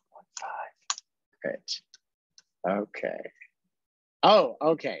 1, 5. Great. Okay. Oh,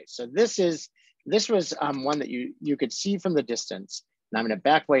 okay. So this was one that you could see from the distance. And I'm going to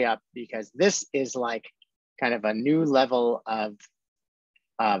back way up because this is like kind of a new level of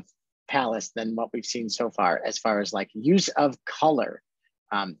palace than what we've seen so far as like use of color.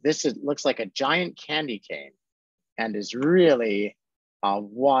 Looks like a giant candy cane and is really a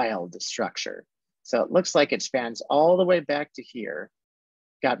wild structure. So it looks like it spans all the way back to here.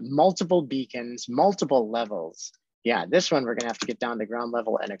 Got multiple beacons, multiple levels. Yeah, this one we're gonna have to get down to ground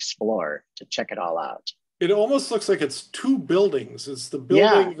level and explore to check it all out. It almost looks like it's two buildings. It's the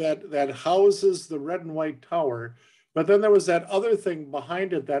building that houses the red and white tower, but then there was that other thing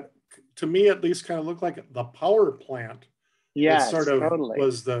behind it that, to me at least, kind of looked like the power plant. Yeah, sort of totally.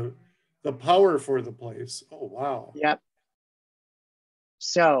 Was the power for the place. Oh, wow. Yep.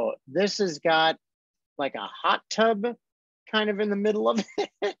 So this has got like a hot tub kind of in the middle of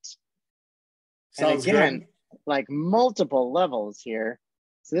it. Sounds and again, good. Like multiple levels here.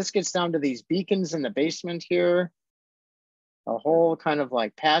 So this gets down to these beacons in the basement here. A whole kind of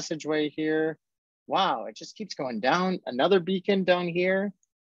like passageway here. Wow, it just keeps going down. Another beacon down here.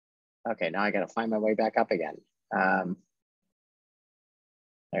 Okay, now I gotta find my way back up again.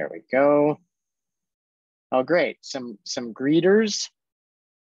 There we go. Oh, great, some greeters.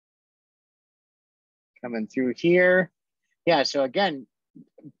 coming through here. Yeah, so again,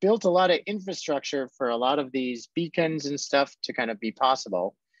 built a lot of infrastructure for a lot of these beacons and stuff to kind of be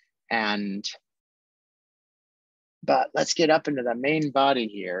possible. But let's get up into the main body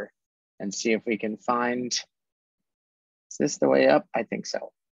here and see if we can find, is this the way up? I think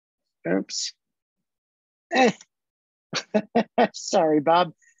so. Oops. Sorry,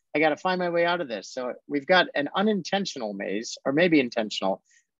 Bob. I got to find my way out of this. So we've got an unintentional maze, or maybe intentional.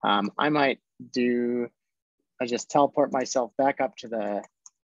 I might do, I just teleport myself back up to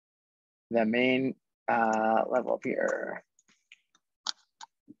the main level up here.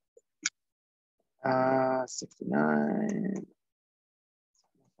 69.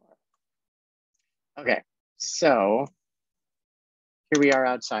 Okay, so here we are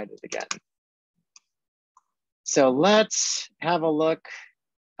outside it again. So let's have a look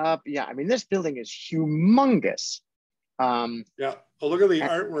up. Yeah, I mean, this building is humongous. Yeah, oh, look at the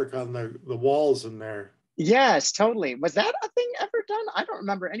artwork on the walls in there. Yes, totally. Was that a thing ever done? I don't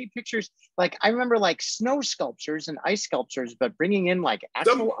remember any pictures. Like, I remember like snow sculptures and ice sculptures, but bringing in like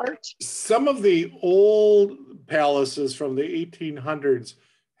actual art. Some of the old palaces from the 1800s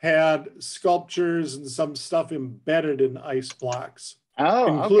had sculptures and some stuff embedded in ice blocks.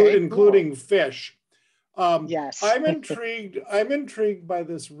 Oh, okay, including cool. fish. Yes. I'm intrigued by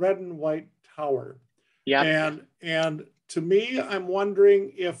this red and white tower. Yeah. And to me, I'm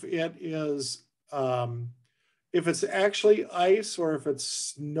wondering if it is if it's actually ice or if it's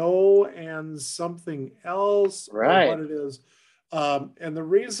snow and something else, right, or what it is. And the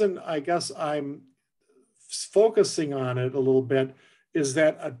reason I guess I'm focusing on it a little bit is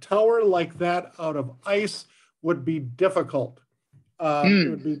that a tower like that out of ice would be difficult.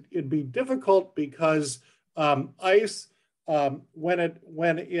 It'd be difficult because ice, when it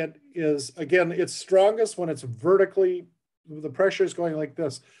is, again, it's strongest when it's vertically, the pressure is going like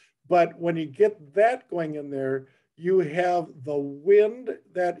this. But when you get that going in there, you have the wind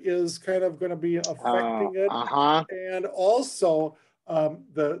that is kind of going to be affecting it. And also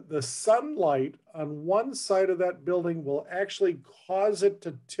the sunlight on one side of that building will actually cause it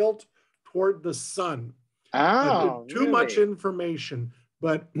to tilt toward the sun. Too really? much information,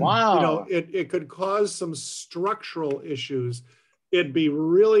 but wow. You know, it could cause some structural issues. It'd be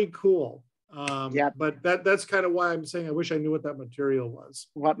really cool. Yeah, but that's kind of why I'm saying I wish I knew what that material was.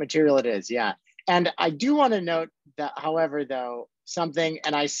 What material it is, yeah. And I do want to note that, however, though, something,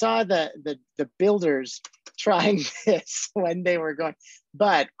 and I saw the builders trying this when they were going,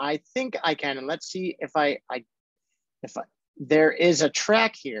 but I think I can, and let's see if there is a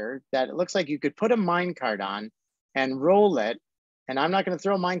track here that it looks like you could put a minecart on and roll it. And I'm not going to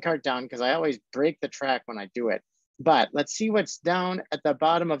throw a minecart down because I always break the track when I do it. But let's see what's down at the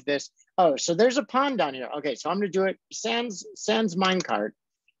bottom of this. Oh, so there's a pond down here. Okay, so I'm going to do it sans minecart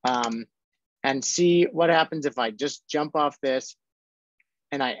and see what happens if I just jump off this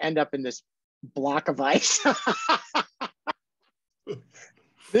and I end up in this block of ice.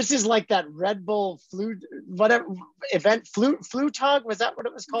 This is like that Red Bull flute, whatever event, Flutog, was that what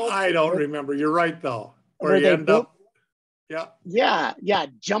it was called? I don't remember. You're right, though. Where you end up. Yeah,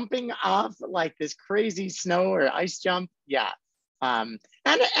 jumping off like this crazy snow or ice jump. Yeah. And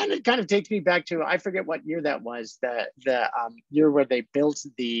it kind of takes me back to, I forget what year that was, the year where they built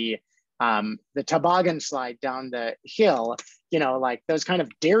the toboggan slide down the hill. You know, like those kind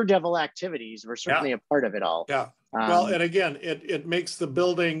of daredevil activities were certainly a part of it all. Yeah. Well, and again, it makes the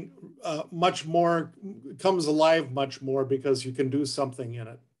building much more, comes alive much more because you can do something in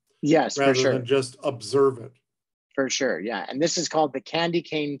it. Yes, rather for sure. than just observe it. For sure, yeah. And this is called the Candy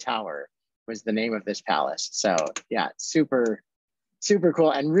Cane Tower, was the name of this palace. So yeah, super, super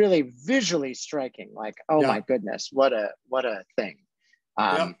cool and really visually striking. Like, oh my goodness, what a thing.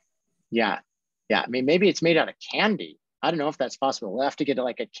 Yeah. I mean, maybe it's made out of candy. I don't know if that's possible. We'll have to get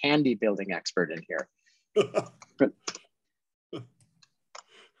like a candy building expert in here.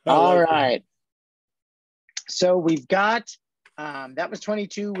 All right. So we've got, that was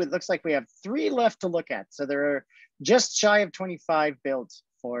 22. It looks like we have 3 left to look at. So there are just shy of 25 built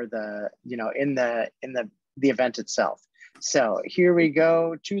for the, you know, in the event itself. So here we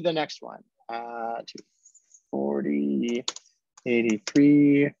go to the next one. 240,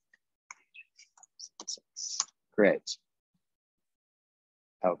 83. Great.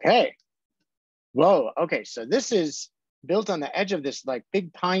 Okay. Whoa. Okay. So this is built on the edge of this like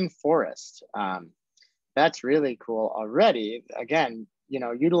big pine forest. That's really cool already. Again, you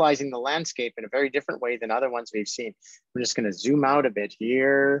know, utilizing the landscape in a very different way than other ones we've seen. We're just going to zoom out a bit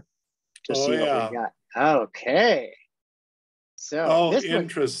here to see what we got. Okay. So this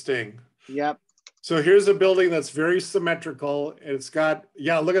interesting. Yep. So here's a building that's very symmetrical. It's got,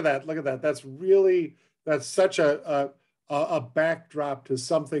 look at that. Look at that. That's really that's such a backdrop to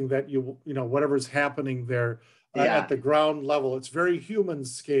something that you know, whatever's happening there at the ground level. It's very human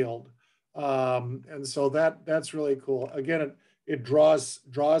scaled. And so that's really cool. Again, it draws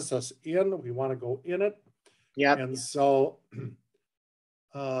us in. We want to go in it. Yep. And so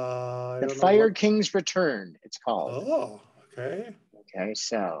the Fire King's Return, it's called. Oh, okay. Okay,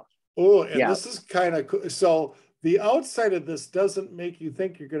 so. Oh, and this is kind of cool. So the outside of this doesn't make you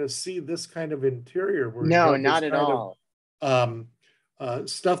think you're going to see this kind of interior. Where no, not at all.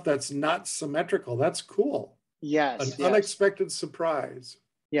 Stuff that's not symmetrical. That's cool. Yes. An unexpected surprise.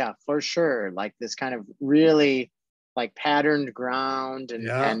 Yeah, for sure. Like this kind of really like patterned ground and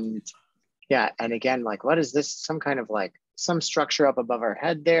and again, like what is this? Some kind of like some structure up above our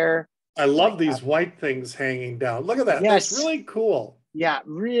head there. I love these white things hanging down. Look at that. Yes. That's really cool. Yeah,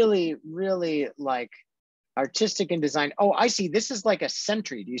 really, really like artistic in design. Oh, I see. This is like a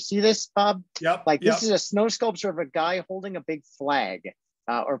sentry. Do you see this, Bob? Yep. Like this is a snow sculpture of a guy holding a big flag,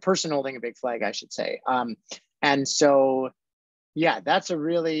 or a person holding a big flag, I should say. And so, yeah, that's a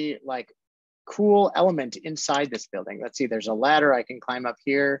really like cool element inside this building. Let's see. There's a ladder I can climb up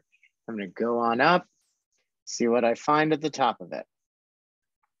here. I'm going to go on up, see what I find at the top of it.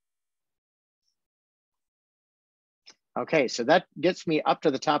 Okay, so that gets me up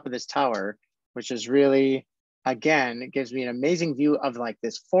to the top of this tower, which is really, again, it gives me an amazing view of like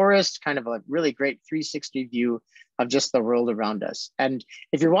this forest, kind of a really great 360 view of just the world around us. And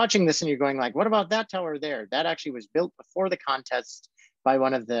if you're watching this and you're going like, what about that tower there? That actually was built before the contest by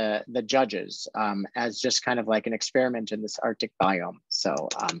one of the judges as just kind of like an experiment in this Arctic biome. So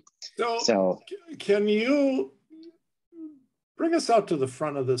can you bring us out to the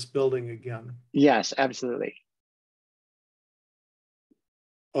front of this building again? Yes, absolutely.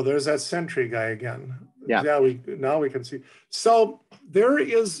 Oh, there's that sentry guy again. Yeah. Yeah, now we can see. So there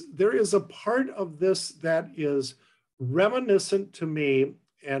is a part of this that is reminiscent to me,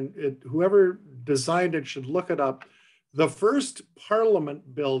 and whoever designed it should look it up. The first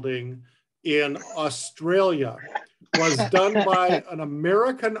Parliament building in Australia was done by an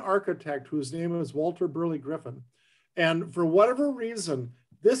American architect whose name is Walter Burley Griffin. And for whatever reason,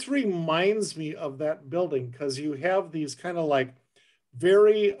 this reminds me of that building because you have these kind of like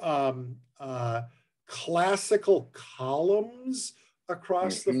very classical columns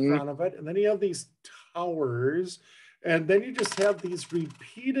across the front of it. And then you have these towers. And then you just have these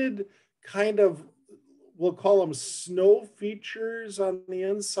repeated kind of, we'll call them snow features on the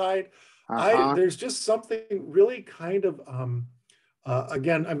inside. There's just something really kind of,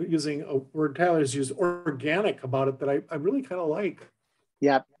 again, I'm using a word Tyler's used, organic about it that I really kind of like.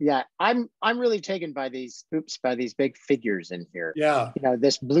 Yeah, I'm really taken by these big figures in here. Yeah, you know,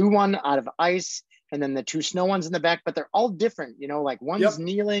 this blue one out of ice, and then the two snow ones in the back, but they're all different. You know, like one's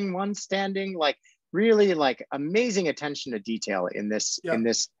kneeling, one's standing. Like really, like amazing attention to detail in this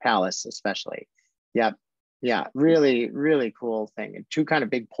palace, especially. Yeah, really, really cool thing. And two kind of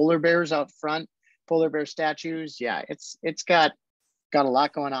big polar bears out front, polar bear statues. Yeah, it's got a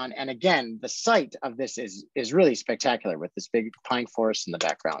lot going on. And again, the site of this is really spectacular with this big pine forest in the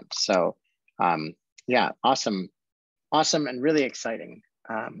background. So yeah, awesome and really exciting.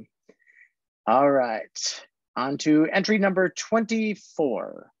 All right, on to entry number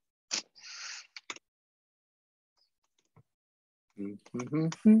 24.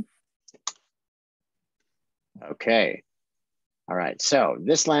 Okay, all right, so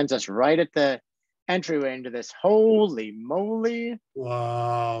this lands us right at the entryway into this. Holy moly.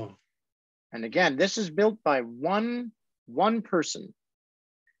 Wow. And again, this is built by one person.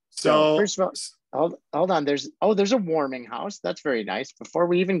 So first of all, hold on. There's a warming house. That's very nice. Before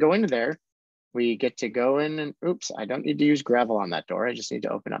we even go into there, we get to go in and oops, I don't need to use gravel on that door. I just need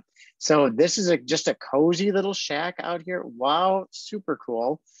to open up. So this is just a cozy little shack out here. Wow, super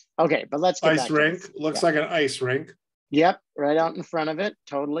cool. Okay, but let's get ice rink. Looks like an ice rink. Yep, right out in front of it,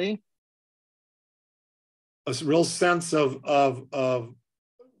 totally. A real sense of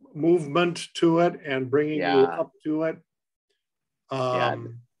movement to it and bringing you up to it.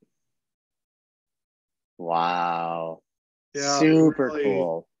 Wow. Yeah, super really,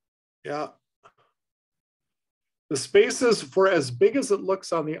 cool. Yeah. The spaces, for as big as it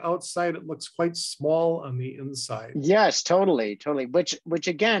looks on the outside, it looks quite small on the inside. Yes, totally. Which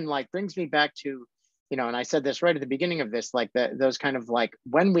again, like brings me back to, you know, and I said this right at the beginning of this, like those kind of like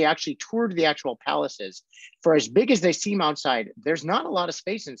when we actually toured the actual palaces, for as big as they seem outside, there's not a lot of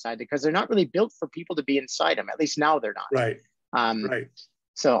space inside because they're not really built for people to be inside them. At least now they're not. Right. Right.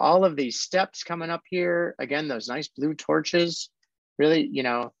 So all of these steps coming up here, again, those nice blue torches, really, you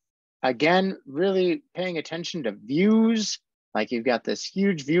know, again, really paying attention to views Like you've got this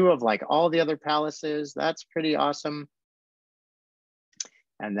huge view of like all the other palaces. That's pretty awesome.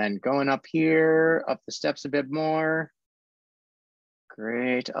 And then going up here, up the steps a bit more.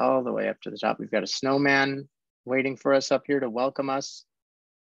 Great, all the way up to the top. We've got a snowman waiting for us up here to welcome us.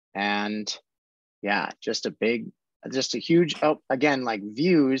 And yeah, just a huge, oh, again, like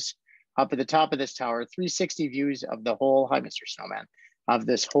views up at the top of this tower, 360 views of the whole, hi, Mr. Snowman, of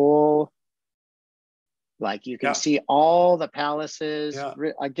this whole, like you can see all the palaces.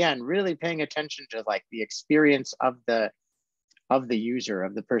 Again, really paying attention to like the experience of the user,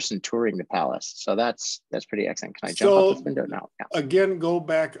 of the person touring the palace. So that's pretty excellent. Can I jump up this window now? Yeah. Again, go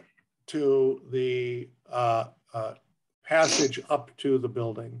back to the passage up to the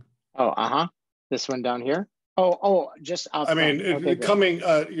building. Oh, this one down here. Oh, just up. I mean, okay, coming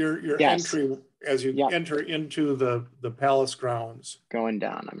your entry as you enter into the palace grounds. Going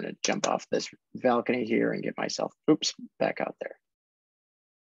down. I'm going to jump off this balcony here and get myself, oops, back out there.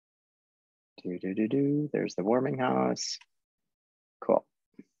 There's the warming house. Cool.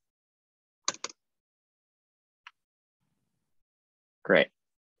 Great.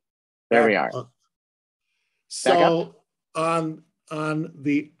 There we are. So on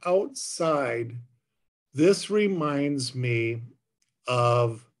the outside, this reminds me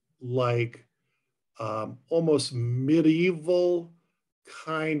of like almost medieval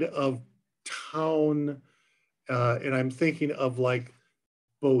kind of town. And I'm thinking of like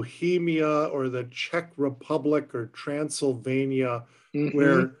Bohemia or the Czech Republic or Transylvania,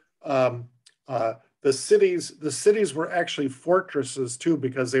 where the cities were actually fortresses too,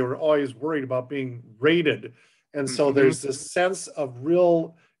 because they were always worried about being raided. And so there's this sense of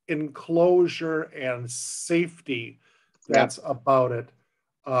real enclosure and safety that's about it.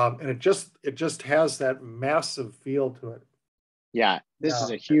 And it just has that massive feel to it. Yeah, this is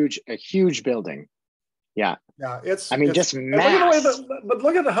a huge building. Yeah. Yeah, just mass. But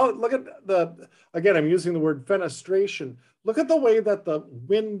look at the again, I'm using the word fenestration. Look at the way that the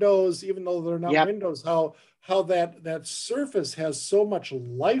windows, even though they're not windows, how that surface has so much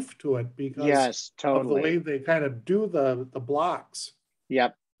life to it because of the way they kind of do the blocks.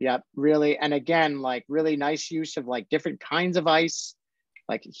 Yep. Really. And again, like really nice use of like different kinds of ice,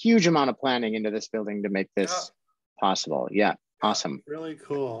 like a huge amount of planning into this building to make this possible. Yeah. Awesome. Really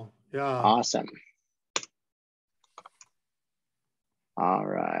cool. Yeah. Awesome. All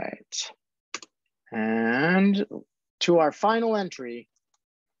right. And to our final entry.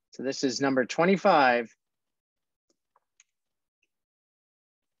 So this is number 25.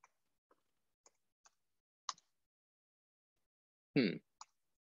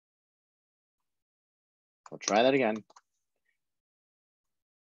 We'll try that again.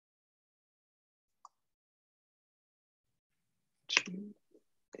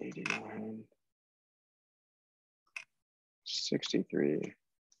 $89, 63,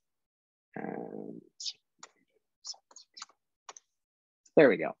 and there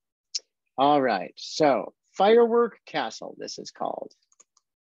we go. All right, so Firework Castle, this is called.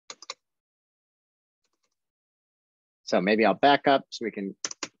 So maybe I'll back up so we can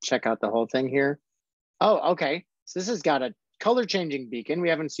check out the whole thing here. Oh, okay. So this has got a color changing beacon. We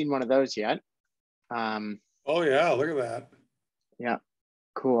haven't seen one of those yet. Oh yeah, look at that. Yeah,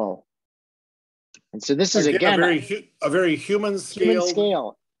 cool. And so this is again a very human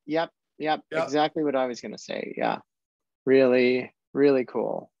scale. Yep, exactly what I was going to say. Yeah, really, really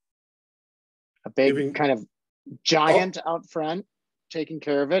cool. A big kind of giant out front taking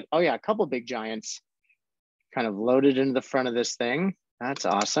care of it. Oh yeah, a couple big giants kind of loaded into the front of this thing. That's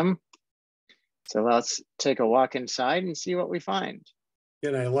awesome. So let's take a walk inside and see what we find.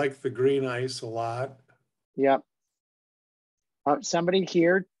 And I like the green ice a lot. Yep. Somebody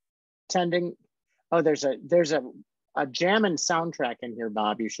here tending. Oh, there's a jam and soundtrack in here,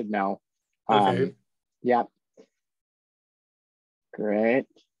 Bob. You should know. Okay. Yep. Great.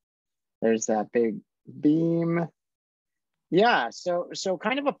 There's that big beam. Yeah. So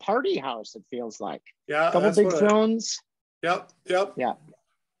kind of a party house. It feels like. Yeah. A couple big thrones. Yep. Yeah.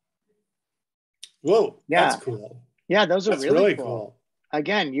 Whoa. Yeah. That's cool. Yeah, those are really cool.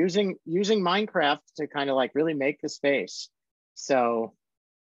 Again, using Minecraft to kind of like really make the space. So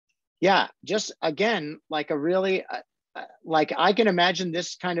yeah, just again, like a really, like I can imagine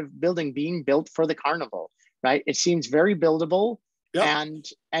this kind of building being built for the carnival, right? It seems very buildable and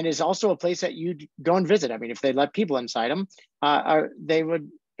is also a place that you'd go and visit. I mean, if they let people inside them, it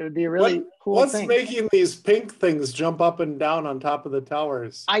would be a really cool thing. What's making these pink things jump up and down on top of the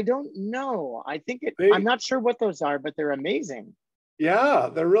towers? I don't know. I think I'm not sure what those are, but they're amazing. Yeah,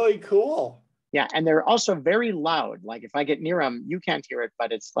 they're really cool. Yeah, and they're also very loud. Like if I get near them, you can't hear it,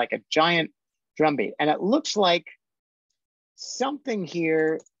 but it's like a giant drumbeat. And it looks like something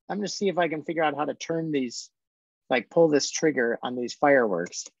here. I'm gonna see if I can figure out how to turn these, like pull this trigger on these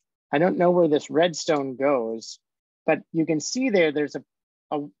fireworks. I don't know where this redstone goes, but you can see there's a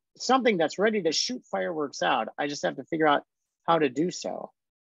something that's ready to shoot fireworks out. I just have to figure out how to do so.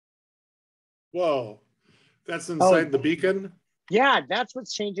 Whoa, that's inside the beacon? Yeah, that's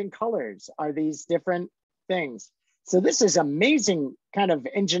what's changing colors, are these different things. So this is amazing kind of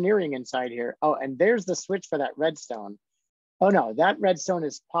engineering inside here. Oh, and there's the switch for that redstone. Oh no, that redstone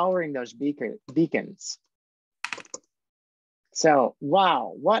is powering those beacons. So,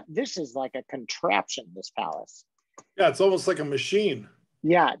 wow, this is like a contraption, this palace. Yeah, it's almost like a machine.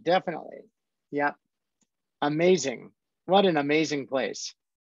 Yeah, definitely. Yeah, amazing. What an amazing place.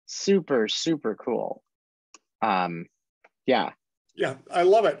 Super, super cool. Yeah. Yeah, I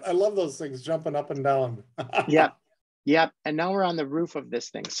love it. I love those things jumping up and down. Yep. Yep. And now we're on the roof of this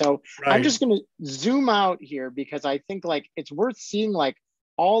thing. So right. I'm just going to zoom out here because I think like it's worth seeing like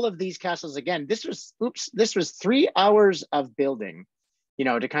all of these castles again. This was 3 hours of building, you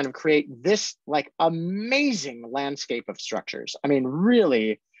know, to kind of create this like amazing landscape of structures. I mean,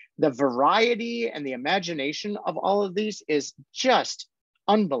 really, the variety and the imagination of all of these is just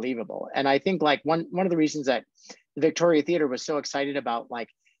unbelievable. And I think like one of the reasons that the Victoria Theater was so excited about like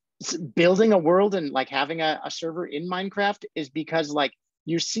building a world and like having a server in Minecraft is because like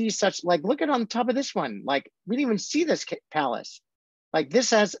you see such like, look at on top of this one, like we didn't even see this palace. Like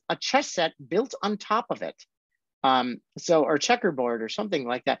this has a chess set built on top of it. So, or checkerboard or something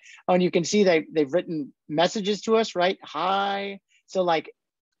like that. Oh, and you can see they've written messages to us, right? Hi. So like,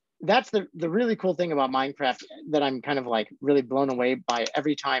 that's the really cool thing about Minecraft that I'm kind of like really blown away by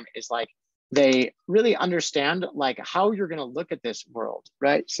every time is like, they really understand like how you're going to look at this world,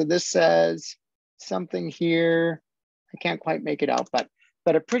 right? So this says something here. I can't quite make it out, but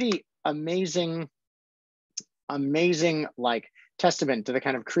a pretty amazing like testament to the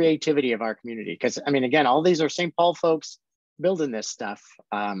kind of creativity of our community. Because I mean, again, all these are St. Paul folks building this stuff.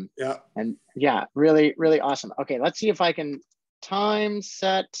 Yeah. And yeah, really, really awesome. Okay, let's see if I can time.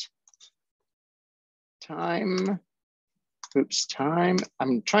 I'm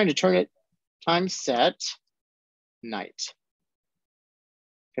trying to turn it. Time set night,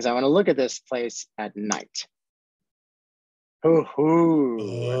 because I want to look at this place at night.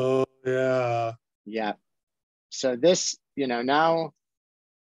 Oh, yeah. Yeah. So this, you know, now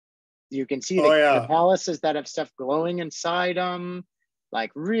you can see the palaces that have stuff glowing inside them,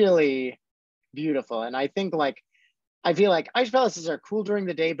 like really beautiful. And I think like, I feel like ice palaces are cool during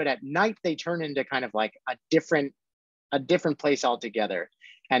the day, but at night they turn into kind of like a different place altogether.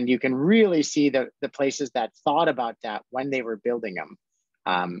 And you can really see the places that thought about that when they were building them.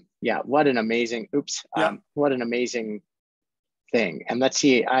 Yeah, what an amazing, what an amazing thing. And let's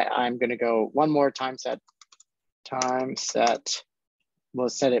see, I'm gonna go one more time set. We'll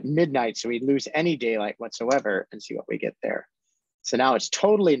set it midnight so we lose any daylight whatsoever and see what we get there. So now it's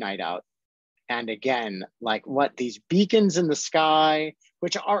totally night out. And again, like what these beacons in the sky,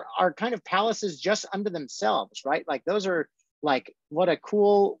 which are kind of palaces just unto themselves, right? Like those are like, what a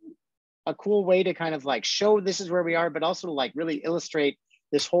cool way to kind of like show this is where we are, but also to like really illustrate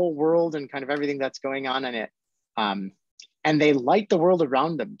this whole world and kind of everything that's going on in it. And they light the world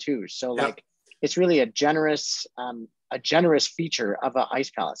around them too. So like, it's really a generous feature of an ice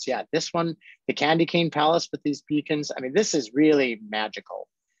palace. Yeah, this one, the Candy Cane Palace with these beacons. I mean, this is really magical.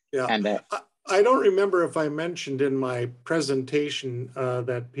 Yeah. And I don't remember if I mentioned in my presentation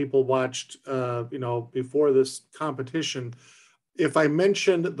that people watched, you know, before this competition, if I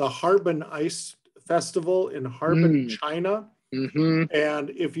mentioned the Harbin Ice Festival in Harbin, China. Mm-hmm. And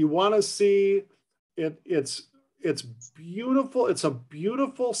if you want to see it, it's beautiful. It's a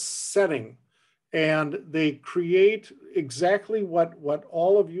beautiful setting. And they create exactly what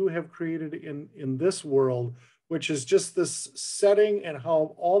all of you have created in this world, which is just this setting and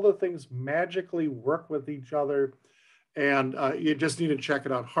how all the things magically work with each other. And you just need to check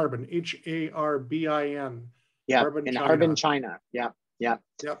it out. Harbin, Harbin. Yeah, Harbin, in China. Harbin, China. Yeah.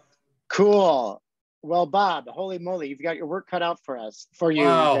 Cool. Well, Bob, holy moly, you've got your work cut out for you.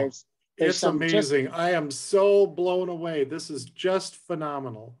 Wow. There's it's amazing. I am so blown away. This is just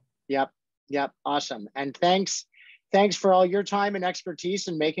phenomenal. Yep. Awesome. And thanks for all your time and expertise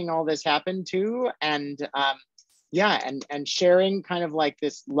in making all this happen too. And and sharing kind of like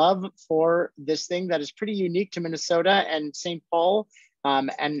this love for this thing that is pretty unique to Minnesota and St. Paul,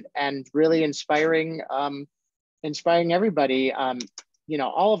 and really inspiring everybody. You know,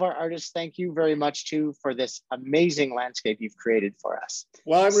 all of our artists, thank you very much too for this amazing landscape you've created for us.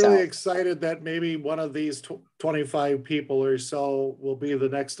 Well, I'm really excited that maybe one of these 25 people or so will be the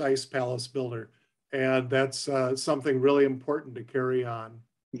next Ice Palace builder. And that's something really important to carry on.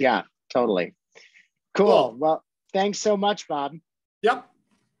 Yeah, totally. Cool. Well, thanks so much, Bob. Yep.